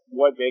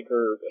what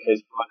Baker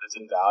has brought that's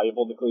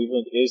invaluable to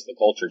Cleveland is the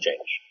culture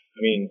change. I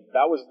mean,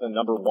 that was the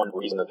number one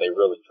reason that they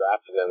really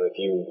drafted him. If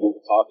you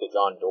talk to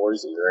John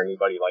Dorsey or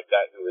anybody like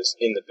that who was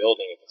in the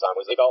building at the time,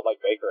 was they felt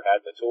like Baker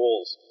had the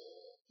tools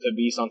to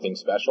be something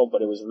special,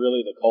 but it was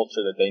really the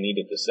culture that they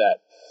needed to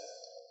set.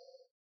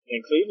 And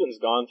Cleveland's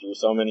gone through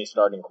so many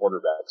starting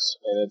quarterbacks,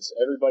 and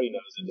everybody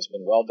knows it. It's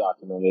been well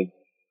documented.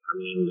 I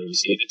mean, you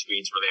see the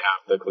tweets where they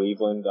have the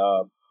Cleveland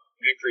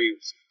victory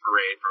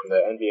parade from the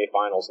NBA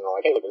Finals, and they're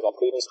like, hey, look, there's all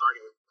Cleveland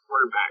starting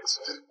quarterbacks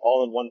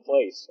all in one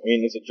place. I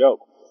mean, it's a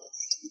joke.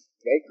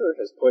 Baker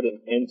has put an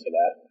end to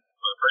that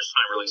for the first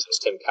time really since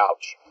Tim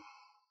Couch.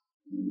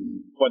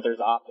 But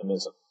there's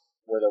optimism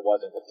where there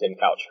wasn't with Tim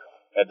Couch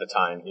at the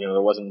time.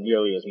 There wasn't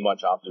nearly as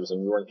much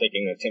optimism. We weren't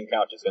thinking that Tim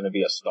Couch is going to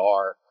be a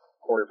star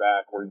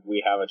quarterback where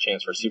we have a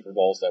chance for Super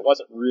Bowls. That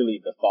wasn't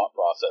really the thought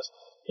process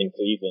in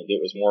Cleveland.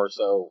 It was more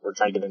so we're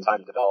trying to give him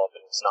time to develop,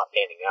 and it's not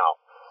panning out.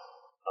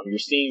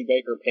 You're seeing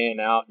Baker pan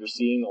out. You're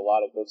seeing a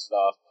lot of good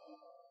stuff.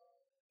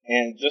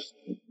 And just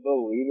the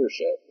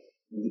leadership.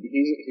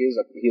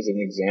 He's an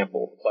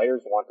example.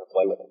 Players want to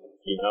play with him.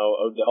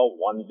 Odell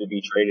wanted to be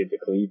traded to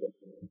Cleveland.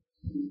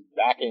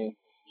 Back in,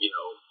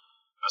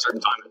 a certain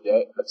time of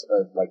day,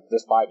 like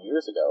just 5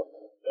 years ago,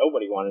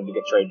 nobody wanted to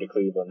get traded to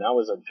Cleveland. That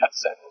was a death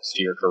sentence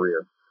to your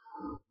career.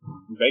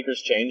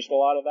 Baker's changed a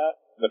lot of that.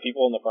 The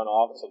people in the front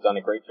office have done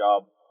a great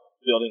job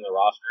building the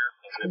roster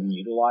and kind of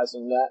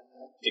utilizing that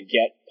to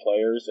get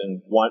players,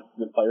 and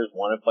the players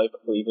want to play for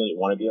Cleveland,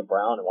 want to be a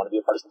Brown, and want to be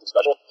a part of something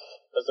special,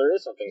 because there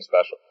is something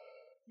special.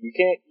 You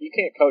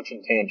can't coach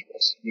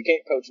intangibles. You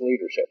can't coach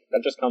leadership.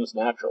 That just comes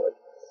naturally.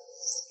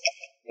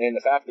 And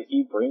the fact that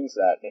he brings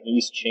that, and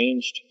he's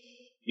changed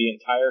the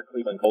entire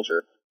Cleveland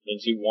culture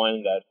into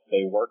one that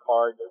they work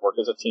hard, they work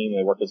as a team,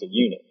 they work as a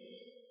unit.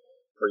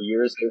 For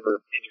years, they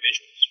were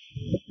individuals.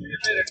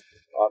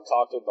 I've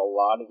talked with a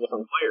lot of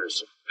different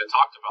players that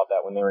talked about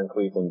that when they were in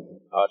Cleveland.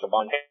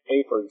 Javon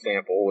Hay, for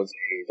example, was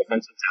a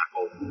defensive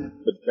tackle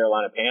with the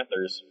Carolina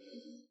Panthers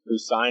who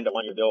signed a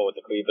one-year deal with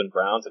the Cleveland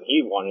Browns, and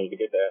he wanted to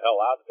get the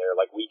hell out of there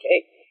like week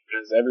 8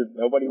 because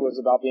nobody was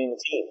about being a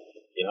team.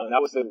 And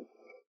that was the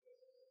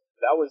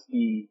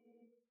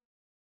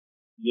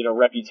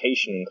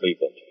reputation in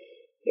Cleveland.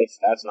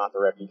 That's not the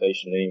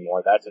reputation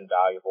anymore. That's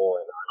invaluable,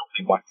 and I don't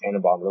think Mike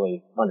Tannenbaum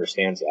really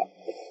understands that.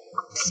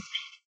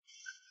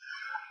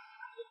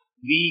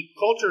 The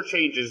culture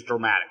change is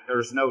dramatic.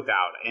 There's no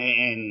doubt,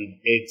 and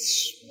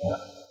it's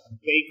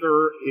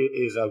Baker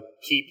is a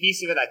key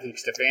piece of it. I think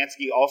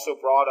Stefanski also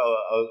brought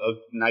a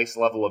nice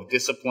level of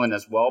discipline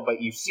as well,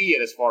 but you see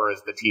it as far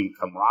as the team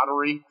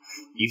camaraderie.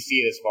 You see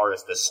it as far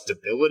as the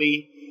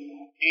stability.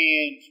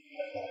 And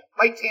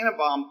Mike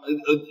Tannenbaum,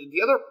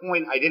 the other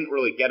point I didn't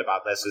really get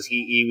about this is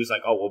he was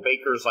like, oh, well,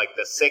 Baker's like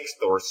the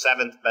 6th or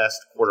 7th best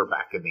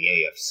quarterback in the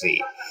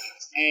AFC.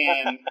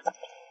 And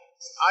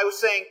I was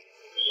saying,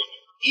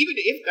 even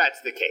if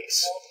that's the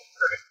case,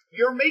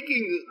 you're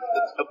making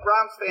the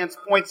Browns fans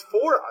points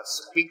for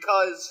us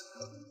because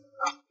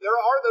there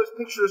are those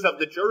pictures of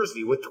the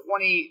jersey with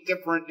 20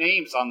 different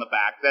names on the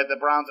back that the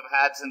Browns have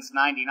had since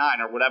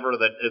 99 or whatever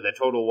the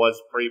total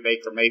was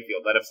pre-Baker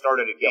Mayfield that have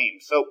started a game.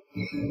 So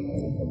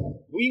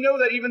we know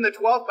that even the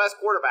 12th best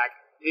quarterback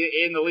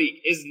in the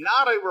league is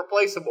not a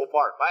replaceable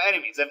part by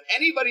any means. If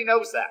anybody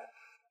knows that,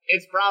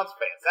 it's Browns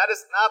fans. That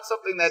is not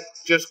something that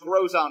just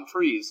grows on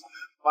trees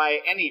by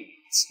any means.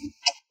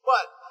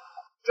 But,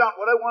 John,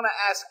 what I want to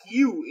ask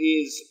you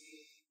is,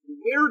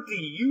 where do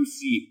you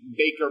see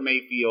Baker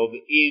Mayfield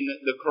in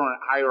the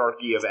current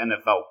hierarchy of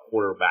NFL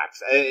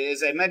quarterbacks?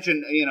 As I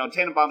mentioned,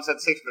 Tannenbaum said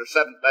 6th or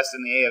 7th best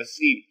in the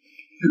AFC.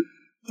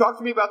 Talk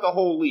to me about the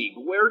whole league.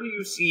 Where do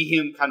you see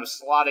him kind of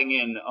slotting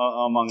in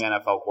among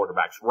NFL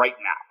quarterbacks right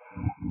now?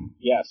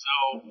 Yeah,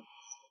 so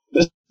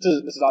this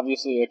is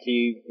obviously a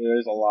key.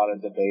 There's a lot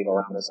of debate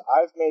around this.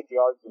 I've made the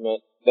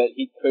argument that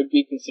he could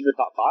be considered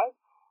top 5.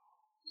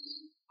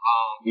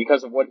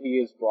 Because of what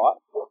he has brought,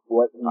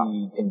 what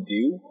he can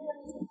do.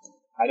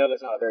 I know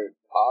that's not a very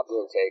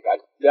popular take. I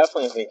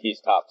definitely think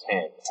he's top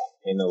 10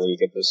 in the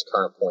league at this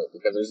current point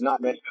because there's not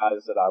many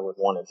guys that I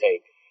would want to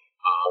take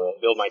and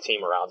build my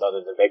team around other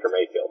than Baker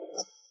Mayfield.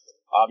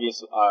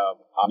 Obviously,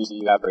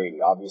 you have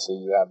Brady. Obviously,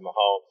 you have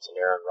Mahomes and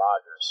Aaron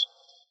Rodgers.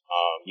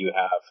 You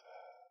have,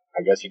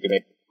 I guess you could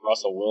make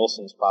Russell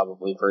Wilson's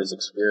probably for his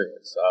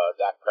experience.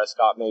 Dak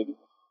Prescott maybe.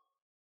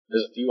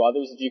 There's a few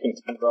others that you can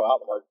throw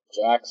out, like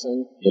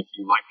Jackson, if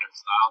you like that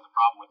style. The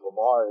problem with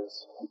Lamar is,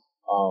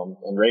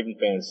 and Raven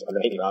fans are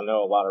going to hate me. I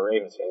know a lot of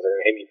Ravens fans are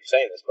going to hate me for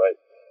saying this,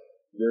 but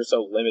you're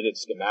so limited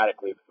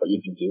schematically for what you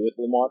can do with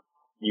Lamar.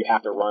 You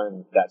have to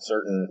run that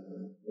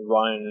certain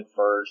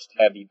run-first,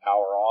 heavy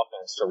power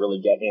offense to really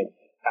get him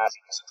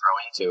passing to throw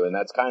into, and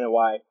that's kind of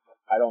why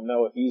I don't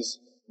know if he's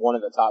one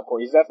of the top –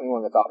 he's definitely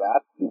one of the top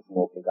athletes.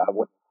 I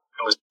wouldn't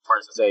go as far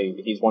as to say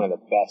he's one of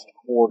the best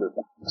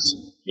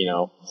quarterbacks,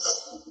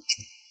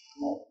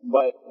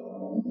 But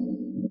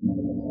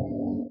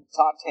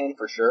top 10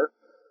 for sure.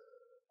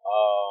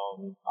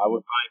 I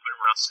would probably put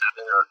him around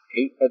 7 or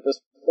 8 at this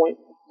point.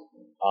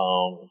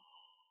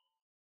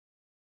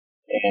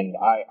 And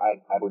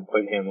I would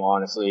put him,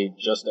 honestly,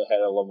 just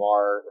ahead of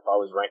Lamar if I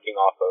was ranking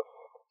off of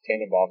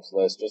Tannenbaum's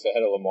list, just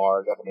ahead of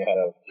Lamar, definitely ahead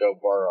of Joe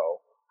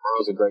Burrow.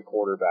 Burrow's a great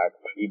quarterback,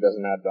 but he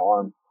doesn't have the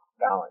arm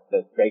talent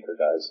that Baker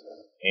does.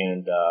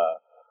 And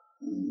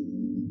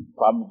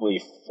probably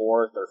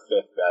 4th or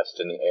 5th best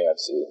in the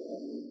AFC.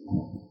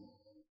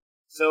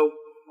 So,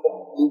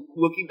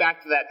 looking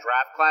back to that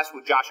draft class,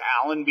 would Josh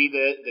Allen be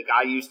the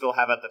guy you still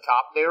have at the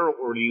top there,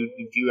 or do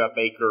you have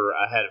Baker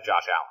ahead of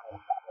Josh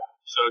Allen?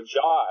 So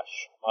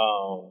Josh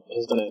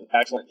has done an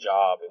excellent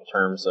job in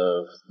terms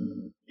of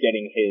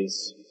getting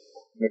his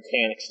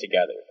mechanics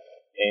together.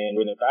 And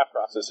when the draft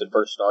process had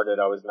first started,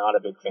 I was not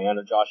a big fan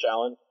of Josh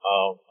Allen.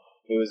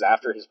 It was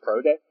after his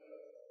pro day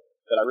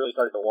that I really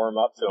started to warm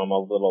up to him a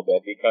little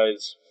bit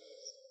because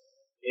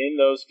in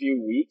those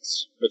few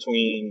weeks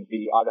between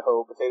the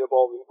Idaho Potato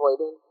Bowl we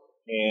played in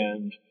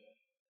and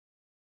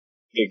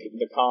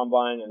the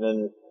combine and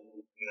then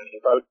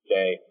the pro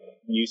day,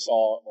 you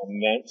saw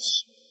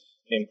immense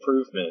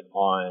improvement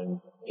on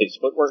his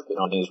footwork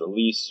and on his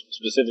release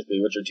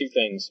specifically, which are two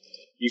things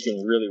you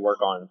can really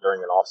work on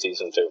during an off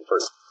season to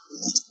improve.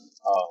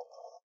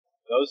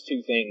 Those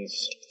two things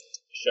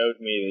showed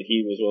me that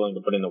he was willing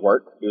to put in the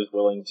work. He was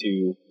willing to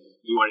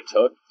do what it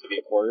took to be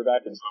a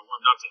quarterback, and so I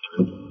warmed up to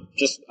him.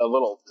 Just a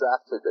little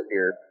draft tidbit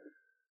here.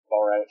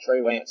 All right,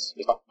 Trey Lance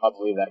is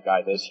probably that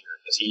guy this year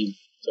because he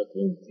took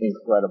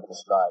incredible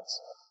strides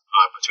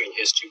between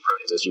his two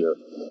pro days this year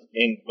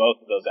in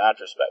both of those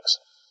aspects.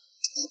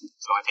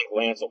 So I think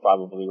Lance will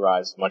probably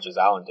rise as much as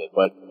Allen did,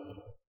 but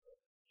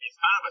he's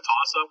kind of a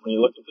toss-up when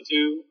you look at the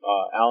two.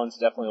 Allen's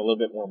definitely a little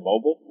bit more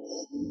mobile.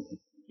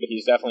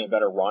 He's definitely a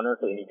better runner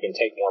and he can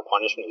take more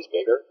punishment. He's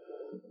bigger.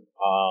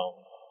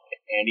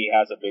 And he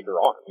has a bigger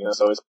arm.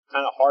 So it's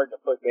kind of hard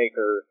to put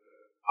Baker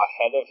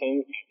ahead of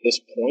him at this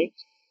point.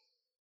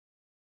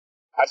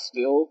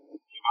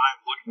 If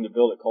I'm looking to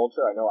build a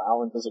culture, I know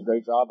Allen does a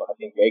great job, but I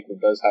think Baker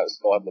does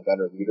still have the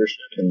better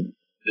leadership, and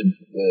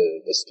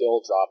the skill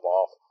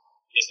drop-off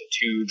isn't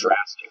too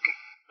drastic.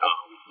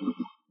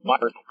 My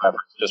personal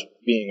preference, just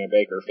being a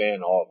Baker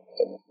fan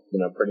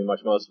pretty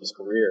much most of his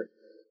career,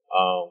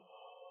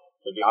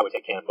 would be I would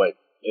take him, but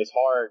it's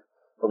hard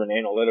from an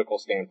analytical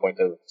standpoint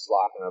to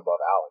slot him above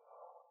Allen.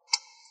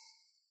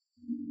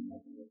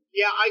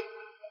 Yeah,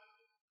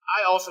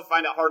 I also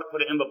find it hard to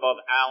put him above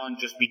Allen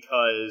just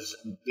because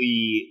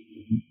the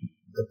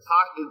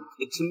pocket,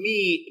 to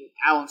me,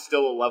 Allen's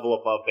still a level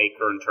above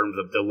Baker in terms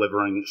of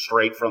delivering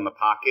straight from the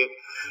pocket.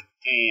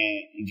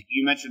 And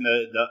you mentioned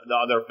the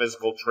other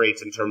physical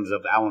traits in terms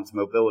of Allen's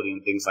mobility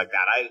and things like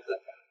that.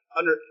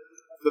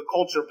 The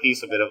culture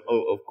piece of it,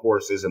 of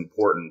course, is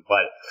important,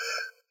 but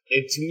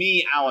to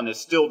me, Allen has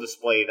still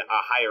displayed a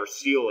higher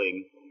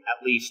ceiling,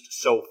 at least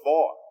so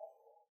far,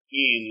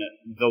 in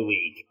the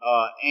league.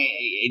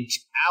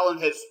 Allen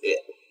has,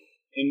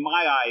 in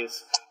my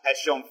eyes, has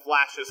shown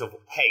flashes of,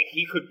 hey,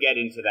 he could get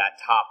into that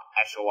top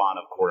echelon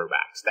of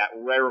quarterbacks, that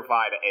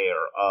rarefied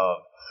air of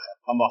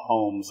a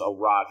Mahomes, a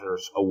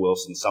Rodgers, a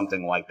Wilson,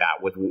 something like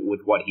that with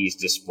what he's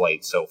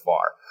displayed so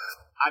far.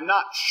 I'm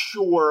not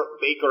sure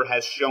Baker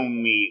has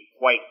shown me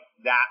quite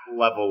that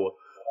level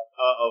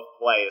of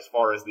play as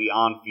far as the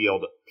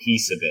on-field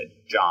piece of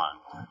it,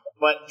 John.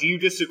 But do you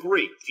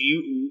disagree?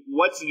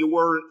 What's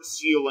your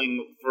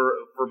ceiling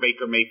for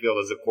Baker Mayfield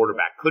as a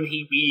quarterback? Could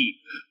he be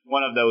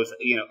one of those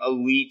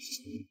elite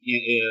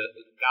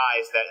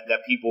guys that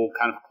people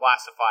kind of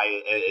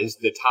classify as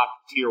the top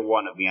tier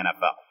one of the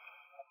NFL?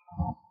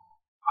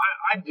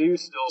 I do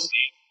still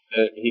see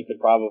that he could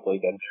probably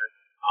get there.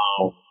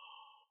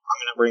 I'm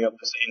going to bring up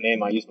the same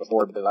name I used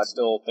before because I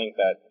still think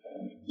that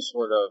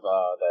sort of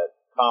that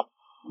comp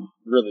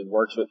really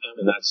works with him,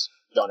 and that's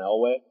John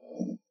Elway.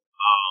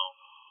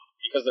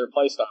 Because their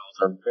play styles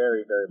are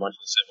very, very much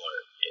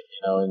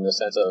similar, in the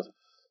sense of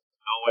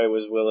Elway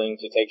was willing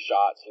to take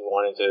shots. He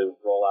wanted to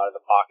roll out of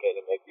the pocket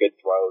and make good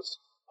throws,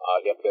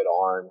 get good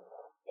arm.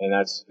 And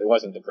it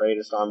wasn't the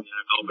greatest arm in the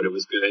NFL, but it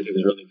was good. It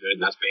was really good,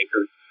 and that's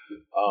Baker.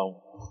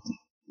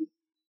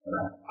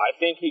 I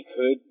think he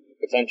could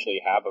potentially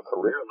have a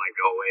career like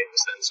Elway in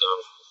the sense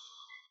of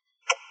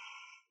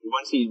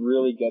once he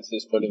really gets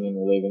his footing in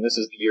the league, and this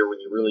is the year when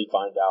you really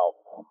find out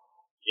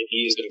if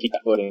he's going to keep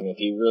that footing, if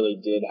he really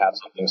did have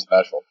something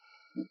special.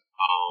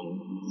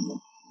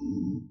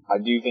 I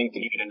do think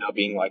that he could end up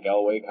being like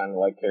Elway, kind of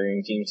like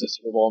carrying teams to the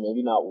Super Bowl,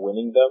 maybe not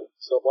winning them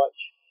so much,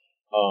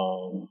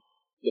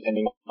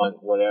 depending on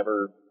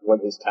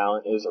what his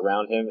talent is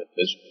around him.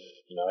 Because,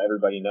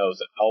 everybody knows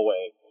that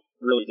Elway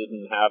really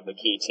didn't have the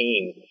key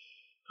team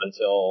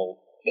until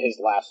his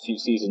last two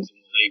seasons in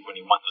the league when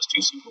he won those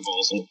two Super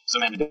Bowls and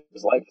cemented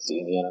his legacy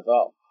in the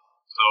NFL.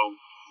 So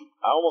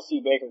I almost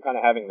see Baker kind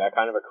of having that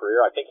kind of a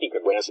career. I think he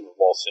could win a Super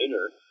Bowl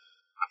sooner.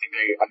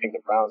 I think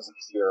the Browns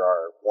this year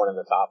are one of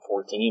the top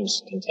 4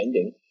 teams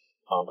contending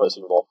for the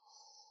Super Bowl.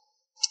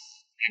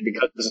 And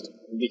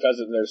because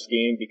of their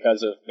scheme,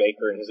 because of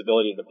Baker and his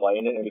ability to play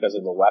in it, and because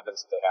of the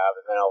weapons that they have,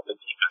 and then all the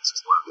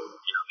defenses where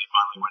they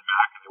finally went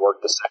back and they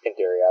worked the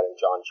secondary out of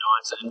John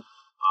Johnson,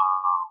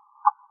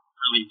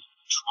 really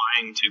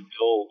trying to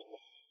build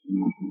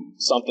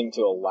something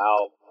to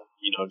allow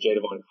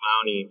Jadavon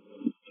Clowney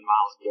and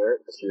Myles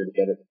Garrett this year to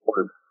get at the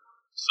quarterback.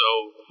 So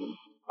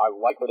I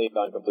like what they've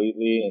done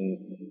completely, and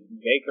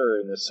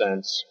Baker, in a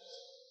sense,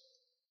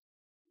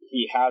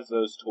 he has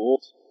those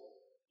tools.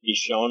 He's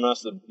shown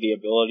us the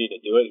ability to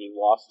do it. He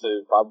lost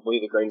to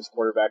probably the greatest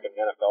quarterback in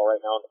the NFL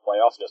right now in the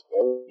playoffs, just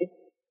barely.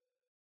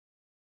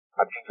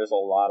 I think there's a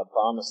lot of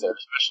promise there,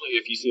 especially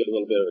if you see a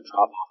little bit of a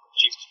drop-off with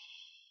the Chiefs.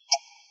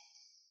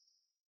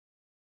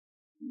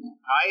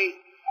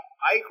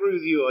 I agree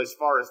with you as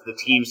far as the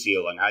team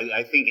ceiling.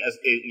 I think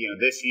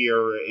this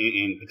year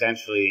and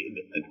potentially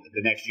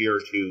the next year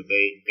or two,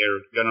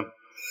 they're going to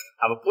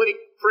have a pretty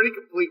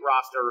complete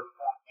roster,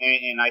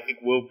 and I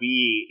think will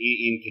be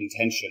in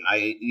contention.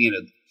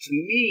 To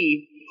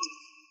me,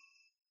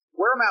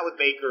 where I'm at with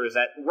Baker is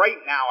that right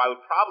now I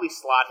would probably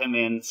slot him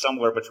in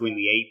somewhere between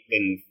the 8th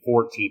and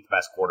 14th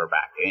best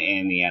quarterback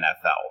in the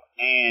NFL,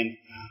 and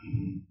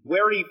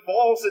where he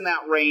falls in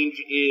that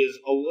range is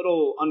a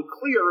little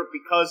unclear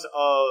because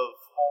of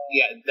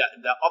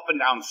the up and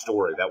down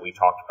story that we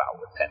talked about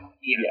with him.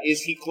 Yes.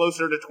 Is he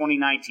closer to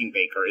 2019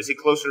 Baker? Is he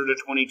closer to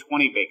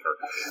 2020 Baker?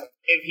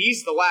 If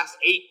he's the last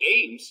 8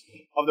 games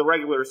of the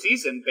regular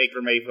season,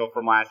 Baker Mayfield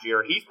from last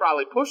year, he's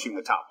probably pushing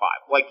the top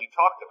 5, like you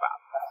talked about.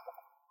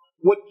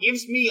 What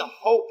gives me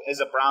hope as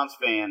a Browns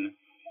fan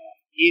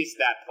is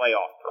that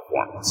playoff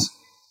performance.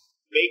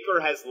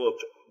 Baker has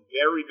looked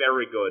very,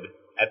 very good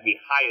at the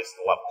highest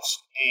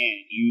levels.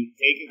 And you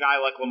take a guy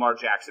like Lamar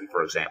Jackson,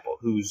 for example,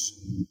 who's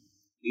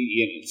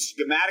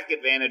schematic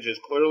advantages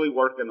clearly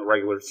work in the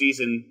regular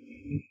season,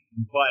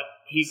 but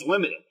he's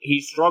limited.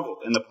 He's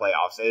struggled in the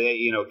playoffs,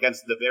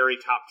 against the very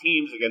top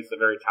teams, against the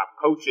very top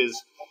coaches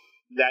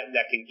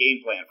that can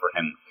game plan for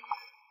him.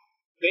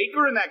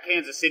 Baker in that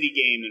Kansas City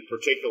game in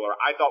particular,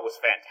 I thought was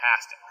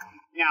fantastic.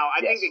 Now,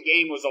 I think the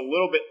game was a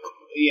little bit,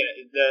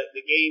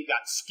 the game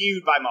got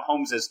skewed by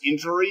Mahomes'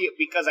 injury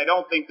because I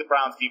don't think the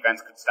Browns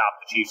defense could stop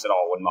the Chiefs at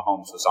all when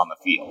Mahomes was on the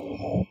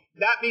field.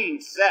 That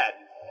being said,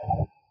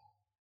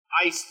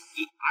 I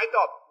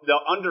thought the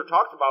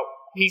under-talked about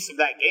piece of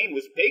that game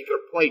was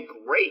Baker played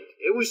great.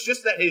 It was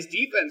just that his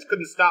defense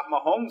couldn't stop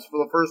Mahomes for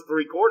the first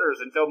 3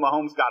 quarters until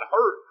Mahomes got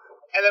hurt.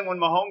 And then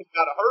when Mahomes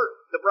got hurt,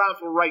 the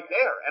Browns were right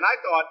there. And I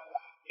thought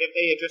if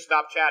they had just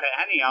stopped Chad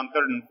Henne on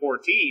 3rd and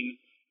 14,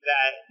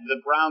 that the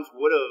Browns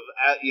would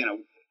have,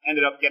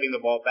 ended up getting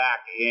the ball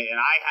back. And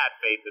I had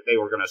faith that they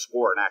were going to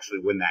score and actually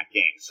win that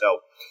game.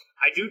 So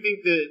I do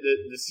think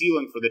the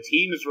ceiling for the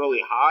team is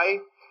really high.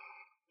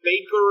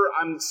 Baker,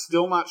 I'm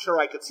still not sure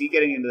I could see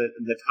getting into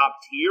the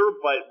top tier,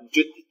 but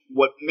just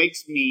what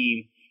makes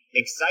me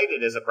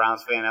excited as a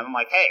Browns fan, I'm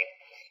like, hey,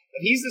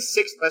 if he's the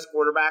 6th best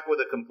quarterback with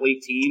a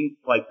complete team,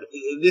 like,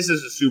 this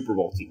is a Super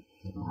Bowl team.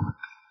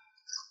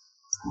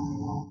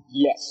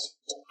 Yes.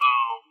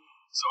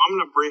 So I'm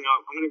going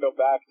to go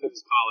back to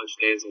his college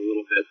days a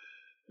little bit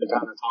to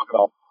kind of talk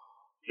about,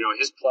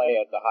 his play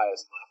at the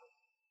highest level.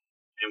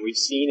 And we've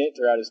seen it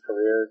throughout his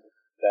career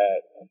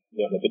that,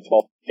 the Big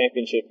 12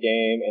 championship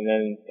game and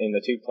then in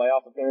the 2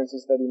 playoff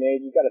appearances that he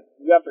made,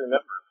 you have to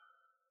remember,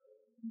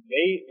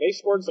 they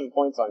scored some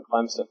points on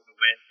Clemson and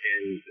went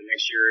in the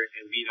next year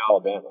and beat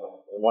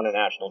Alabama and won a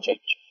national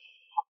championship.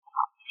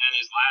 And then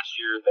his last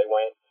year, they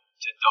went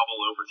to double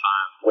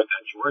overtime with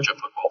that Georgia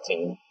football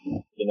team,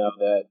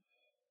 that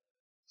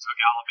took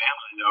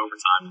Alabama into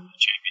overtime in the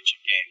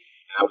championship game.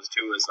 And that was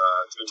Tua's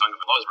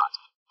Tagovailoa's run.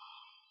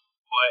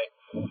 But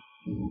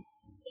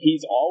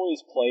he's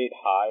always played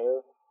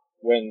higher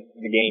when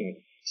the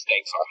game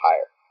stakes are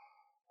higher.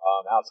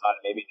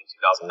 Outside of maybe the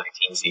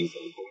 2019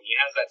 season. But when he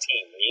has that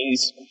team,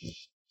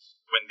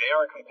 when they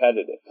are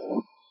competitive,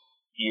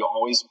 he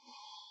always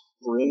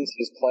brings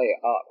his play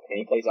up, and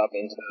he plays up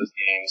into those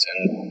games.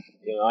 And,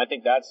 I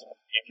think that's,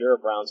 if you're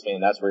a Browns fan,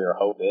 that's where your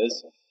hope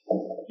is.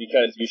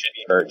 Because you should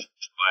be encouraged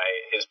by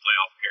his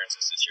playoff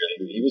appearances this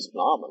year. He was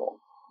phenomenal,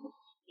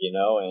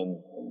 and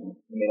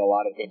made a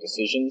lot of good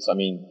decisions. I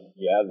mean,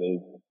 you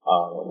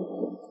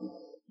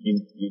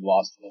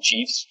lost to the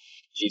Chiefs.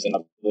 Chiefs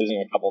ended up losing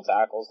a couple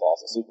tackles,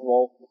 lost the Super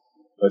Bowl,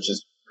 which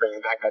is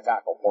bringing back that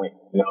tackle point.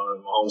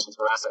 Mahomes was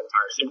harassed that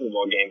entire Super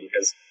Bowl game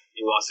because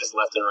he lost his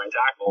left and right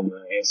tackle in the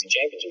AFC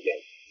Championship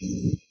game.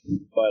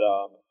 But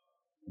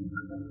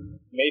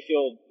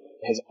Mayfield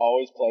has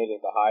always played at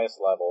the highest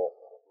level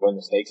when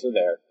the stakes are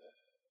there.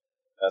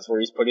 That's where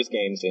he's put his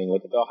games in.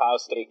 Look at the Ohio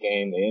State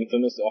game, the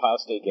infamous Ohio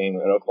State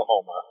game at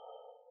Oklahoma.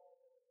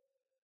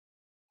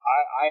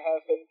 I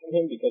have faith in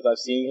him because I've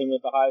seen him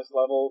at the highest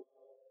level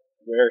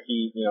where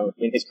he,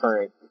 in his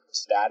current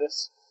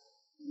status,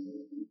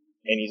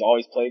 and he's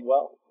always played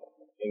well,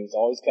 and he's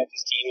always kept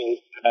his team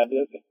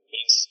competitive.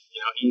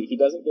 He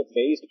doesn't get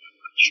phased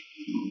much.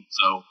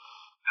 So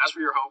that's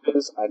where your hope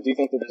is. I do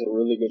think that there's a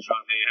really good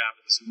shot they have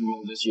at the Super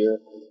Bowl this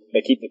year.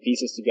 They keep the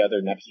pieces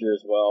together next year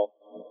as well.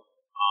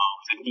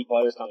 They keep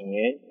players coming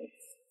in,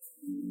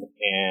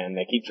 and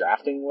they keep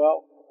drafting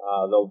well.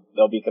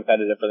 They'll be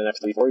competitive for the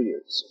next 3-4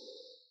 years.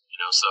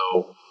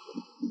 So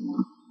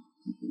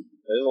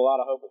there's a lot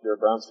of hope if you're a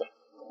Browns fan.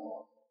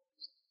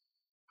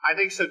 I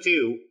think so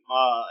too.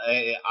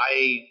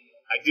 I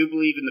do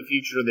believe in the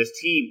future of this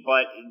team,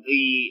 but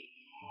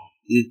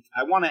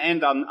I want to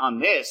end on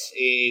this.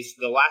 Is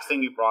the last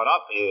thing you brought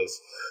up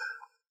is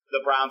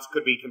the Browns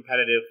could be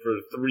competitive for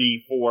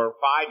 3, 4,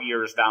 5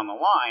 years down the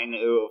line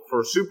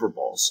for Super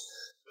Bowls.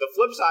 The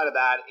flip side of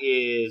that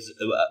is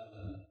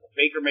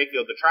Baker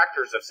Mayfield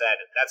detractors have said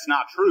that's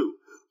not true.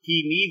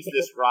 He needs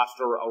this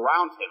roster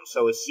around him.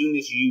 So as soon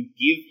as you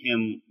give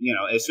him,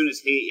 as soon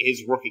as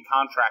his rookie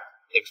contract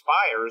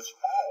expires,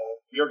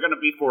 you're going to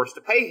be forced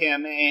to pay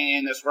him,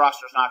 and this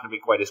roster's not going to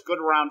be quite as good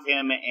around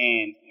him,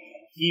 and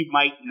he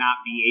might not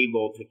be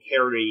able to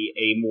carry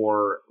a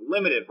more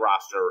limited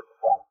roster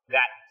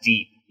that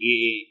deep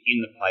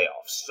in the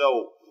playoffs.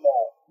 So,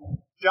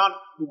 John,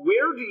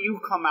 where do you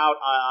come out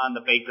on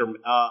the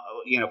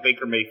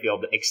Baker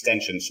Mayfield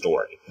extension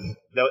story?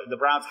 The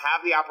Browns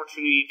have the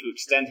opportunity to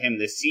extend him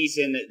this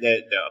season.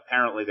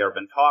 Apparently there have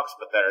been talks,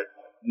 but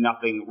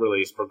nothing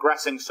really is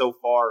progressing so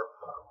far.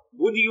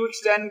 Would you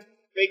extend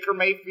Baker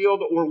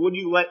Mayfield, or would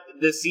you let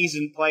the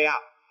season play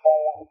out?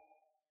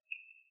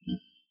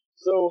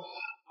 So,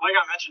 like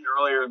I mentioned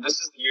earlier, this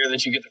is the year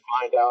that you get to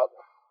find out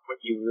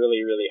what you really,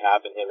 really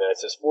have in him. And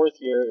it's his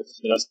 4th year. It's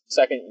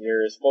second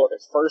year.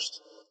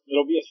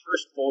 It'll be his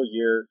first full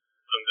year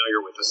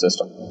familiar with the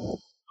system.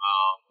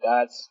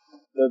 That's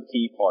the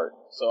key part.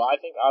 So I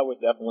think I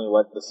would definitely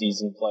let the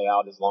season play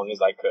out as long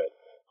as I could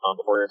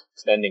before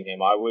extending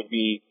him. I would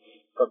be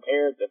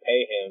prepared to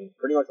pay him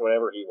pretty much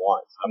whatever he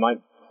wants.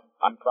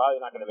 I'm probably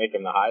not going to make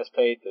him the highest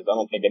paid because I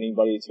don't think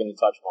anybody's going to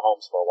touch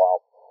Mahomes for a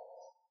while.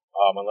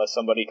 unless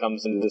somebody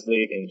comes into this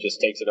league and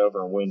just takes it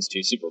over and wins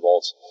 2 Super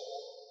Bowls.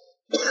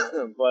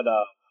 But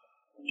I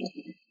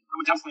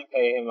would definitely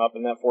pay him up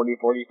in that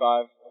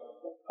 40-45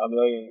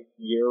 million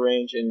year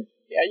range. And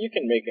yeah, you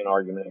can make an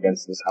argument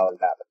against the salary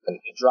cap.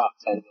 It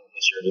dropped 10 million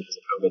this year because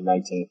of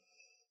COVID-19,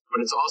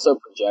 but it's also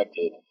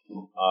projected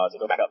to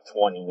go back up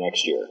 20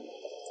 next year.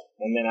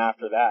 And then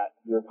after that,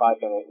 you're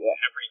probably going to,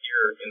 every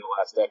year in the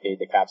last decade,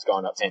 the cap's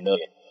gone up 10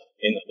 million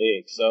in the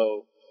league.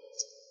 So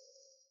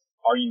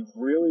are you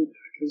really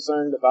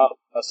concerned about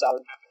a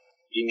salary cap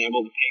being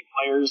able to pay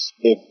players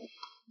if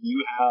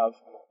you have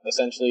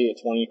essentially a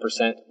 20%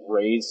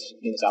 raise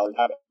in salary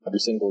cap every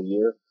single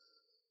year?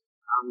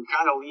 I'm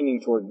kind of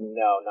leaning toward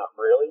no, not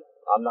really.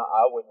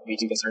 I wouldn't be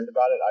too concerned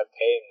about it. I'd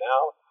pay him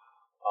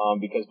now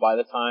because by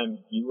the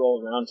time you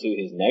roll around to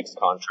his next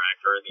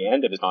contract or at the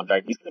end of his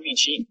contract, he's going to be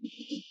cheap.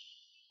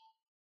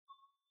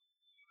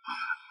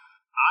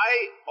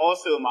 I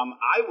also,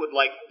 I would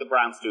like the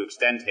Browns to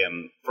extend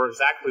him for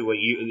exactly what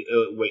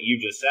you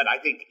just said. I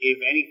think, if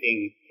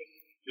anything,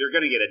 you're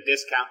going to get a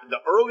discount.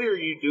 The earlier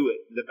you do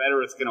it, the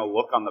better it's going to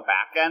look on the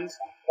back end.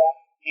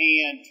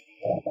 And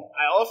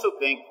I also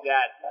think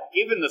that,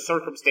 given the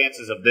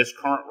circumstances of this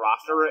current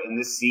roster in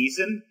this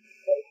season,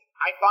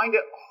 I find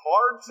it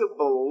hard to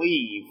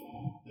believe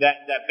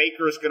that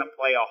Baker is going to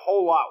play a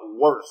whole lot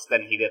worse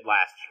than he did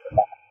last year.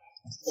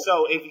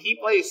 So if he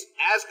plays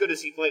as good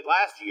as he played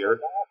last year,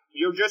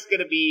 you're just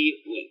going to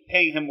be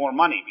paying him more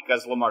money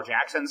because Lamar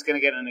Jackson's going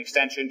to get an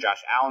extension,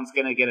 Josh Allen's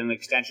going to get an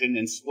extension,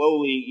 and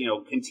slowly,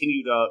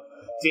 continue to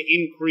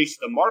increase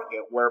the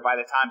market. Where by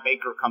the time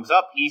Baker comes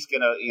up, he's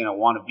going to,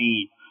 want to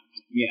be,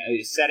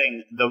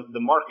 setting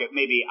the market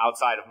maybe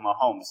outside of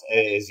Mahomes,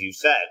 as you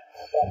said.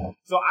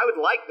 So I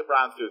would like the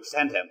Browns to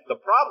extend him. The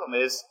problem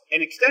is,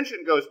 an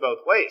extension goes both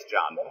ways,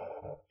 John.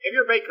 If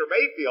you're Baker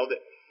Mayfield,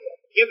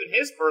 given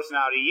his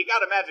personality, you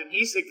got to imagine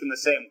he's thinking the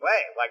same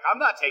way. Like, I'm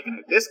not taking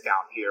a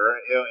discount here,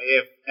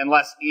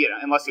 unless he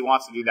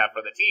wants to do that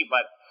for the team.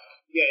 But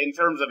yeah, in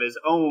terms of his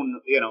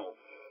own,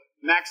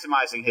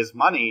 maximizing his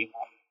money,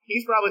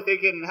 he's probably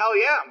thinking, hell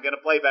yeah, I'm going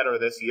to play better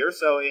this year.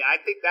 So I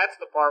think that's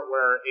the part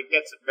where it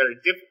gets very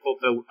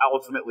difficult to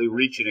ultimately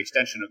reach an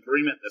extension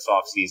agreement this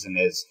offseason.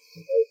 Is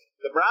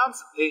the Browns,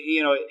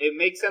 it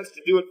makes sense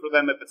to do it for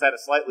them if it's at a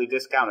slightly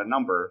discounted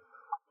number.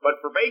 But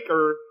for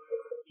Baker,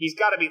 he's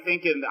got to be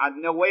thinking,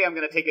 no way I'm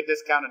going to take a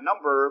discounted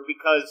number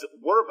because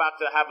we're about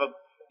to have a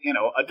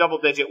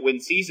double-digit win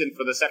season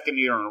for the second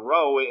year in a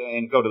row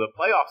and go to the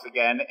playoffs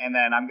again, and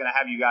then I'm going to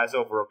have you guys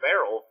over a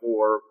barrel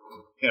for,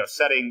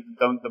 setting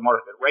the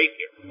market rate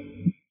here.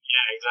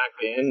 Yeah,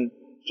 exactly. And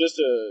just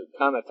to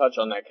kind of touch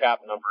on that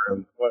cap number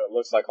and what it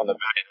looks like on the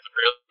back end, it's a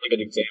really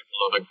good example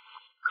of a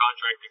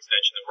contract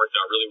extension that worked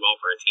out really well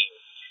for a team.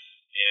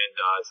 And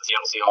it's the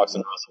Seattle Seahawks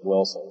and Russell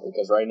Wilson,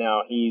 because right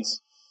now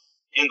he's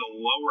in the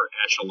lower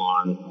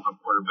echelon of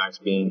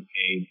quarterbacks being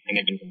paid, and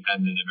they've been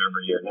competitive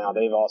every year. Now,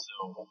 they've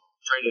also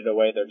traded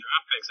away their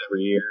draft picks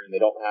every year, and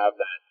they don't have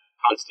that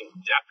constant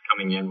depth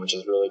coming in, which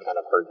has really kind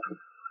of hurt them.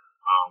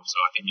 So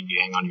I think if you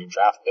hang on to your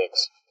draft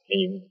picks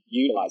and you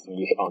utilize them,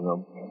 you hit on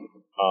them,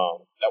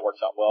 that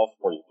works out well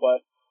for you.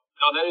 But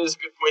no, that is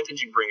a good point that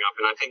you bring up,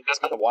 and I think that's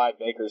kind of why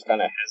Baker's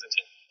kind of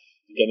hesitant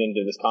to get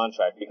into this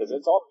contract, because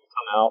it's already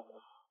come out.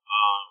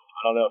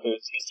 I don't know if it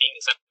was his team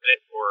that said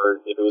it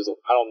or if it was,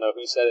 I don't know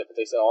who said it, but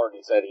they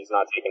already said he's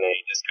not taking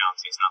any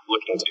discounts. He's not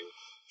looking to.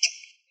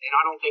 And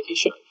I don't think he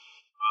should.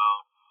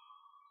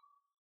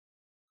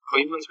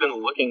 Cleveland's been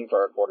looking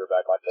for a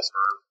quarterback like this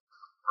for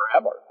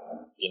forever.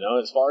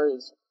 As far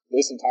as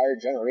this entire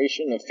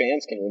generation of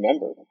fans can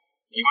remember,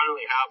 you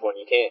finally have one.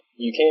 You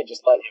can't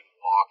just let him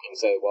walk and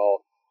say,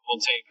 well, we'll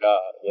take,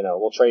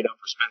 we'll trade up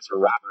for Spencer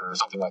Rattler or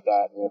something like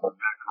that, or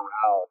Matt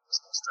Corral this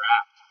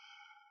draft.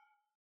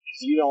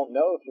 You don't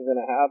know if you're going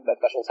to have that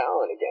special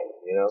talent again,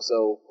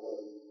 so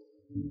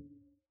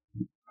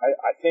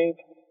I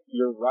think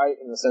you're right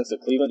in the sense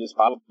that Cleveland is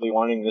probably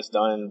wanting this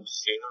done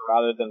sooner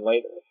rather than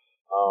later.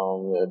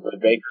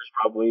 But Baker's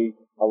probably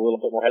a little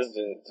bit more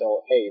hesitant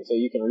until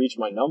you can reach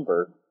my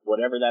number,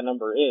 whatever that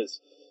number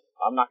is.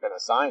 I'm not going to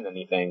sign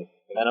anything,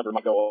 and that number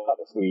might go up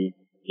if we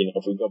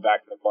go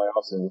back to the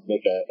playoffs and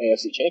make an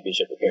AFC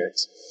Championship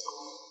appearance.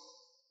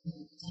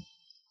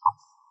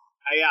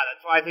 Yeah,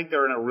 that's why I think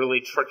they're in a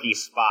really tricky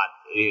spot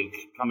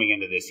coming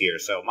into this year.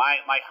 So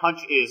my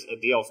hunch is a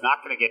deal's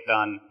not going to get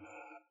done.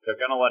 They're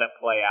going to let it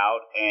play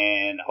out,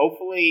 and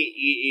hopefully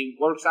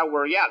it works out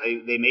where,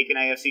 they make an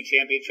AFC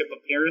Championship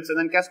appearance, and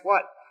then guess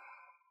what?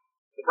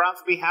 The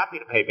Browns will be happy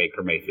to pay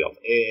Baker Mayfield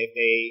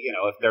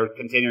if they're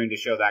continuing to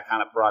show that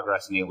kind of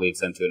progress and he leads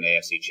them to an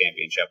AFC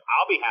Championship.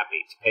 I'll be happy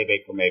to pay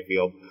Baker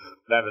Mayfield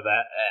whatever the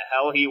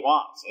hell he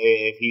wants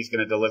if he's going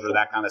to deliver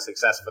that kind of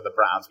success for the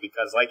Browns,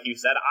 because, like you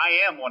said,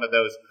 I am one of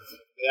those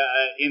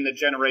in the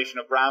generation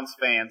of Browns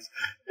fans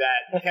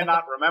that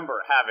cannot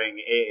remember having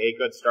a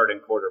good starting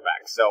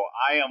quarterback. So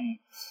I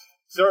am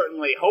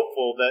certainly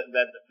hopeful that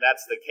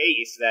that's the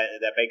case,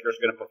 that Baker's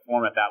going to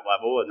perform at that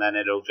level, and then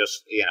it'll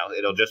just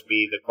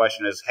be the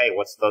question is, hey,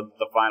 what's the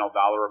final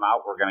dollar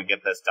amount? We're going to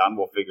get this done.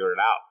 We'll figure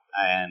it out.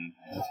 And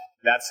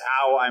That's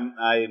how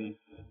I'm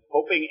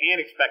hoping and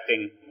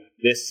expecting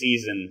this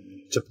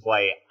season to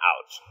play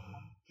out.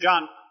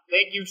 John,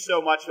 thank you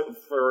so much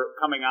for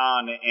coming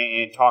on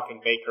and talking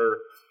Baker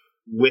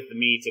with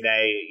me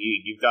today.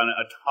 You've done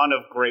a ton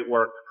of great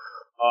work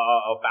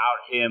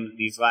about him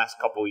these last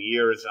couple of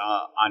years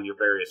on your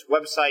various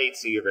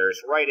websites, your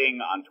various writing,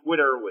 on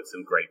Twitter with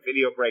some great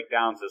video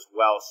breakdowns as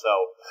well. So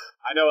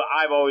I know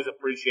I've always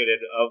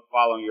appreciated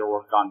following your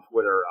work on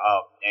Twitter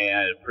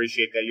and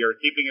appreciate that you're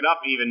keeping it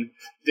up even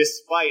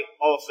despite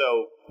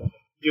also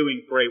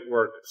doing great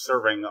work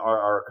serving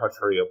our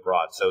country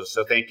abroad.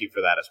 So thank you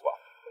for that as well.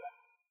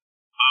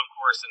 Of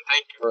course, and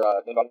thank you for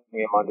inviting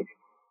me on to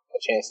get a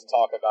chance to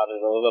talk about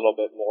it a little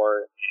bit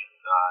more.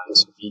 And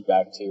some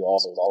feedback too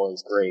also is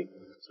always great,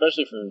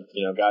 especially from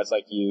guys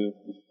like you.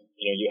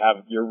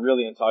 You're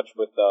really in touch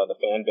with the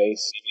fan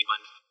base.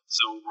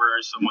 So we're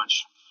so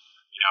much,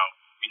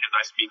 because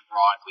I speak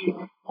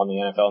broadly on the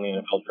NFL and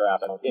the NFL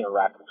draft, I don't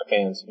interact with the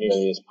fans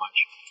nearly as much.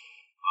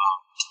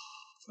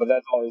 But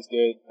that's always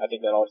good. I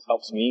think that always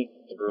helps me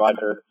to provide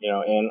better,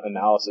 and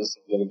analysis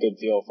and get a good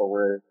feel for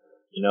where,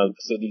 the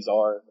cities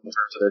are in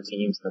terms of their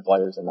teams and their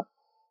players. And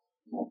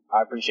I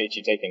appreciate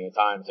you taking the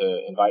time to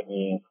invite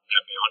me and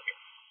get me on here.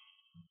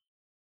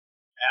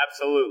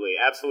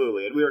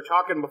 Absolutely. And we were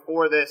talking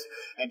before this,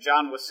 and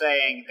John was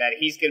saying that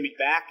he's going to be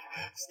back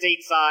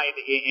stateside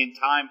in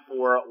time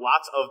for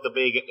lots of the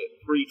big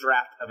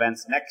pre-draft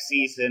events next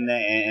season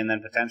and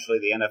then potentially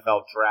the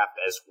NFL draft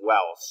as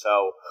well.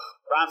 So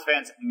Browns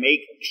fans,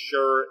 make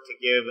sure to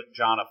give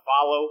John a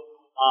follow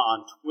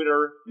on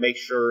Twitter. Make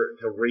sure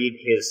to read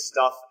his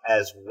stuff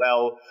as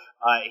well.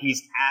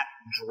 He's at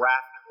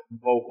Draft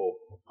Vogel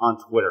on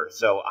Twitter,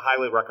 so I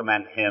highly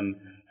recommend him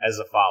as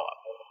a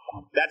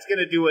follow. That's going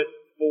to do it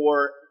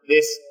for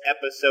this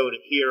episode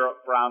here,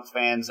 Browns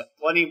fans.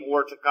 Plenty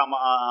more to come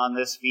on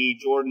this feed.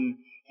 Jordan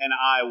and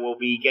I will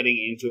be getting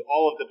into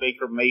all of the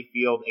Baker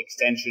Mayfield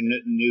extension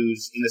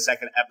news in the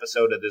second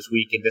episode of this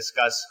week and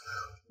discuss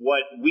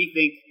what we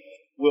think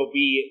will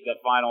be the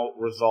final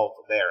result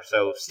there.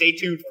 So stay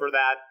tuned for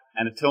that,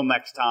 and until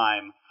next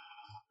time,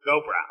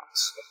 go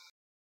Browns.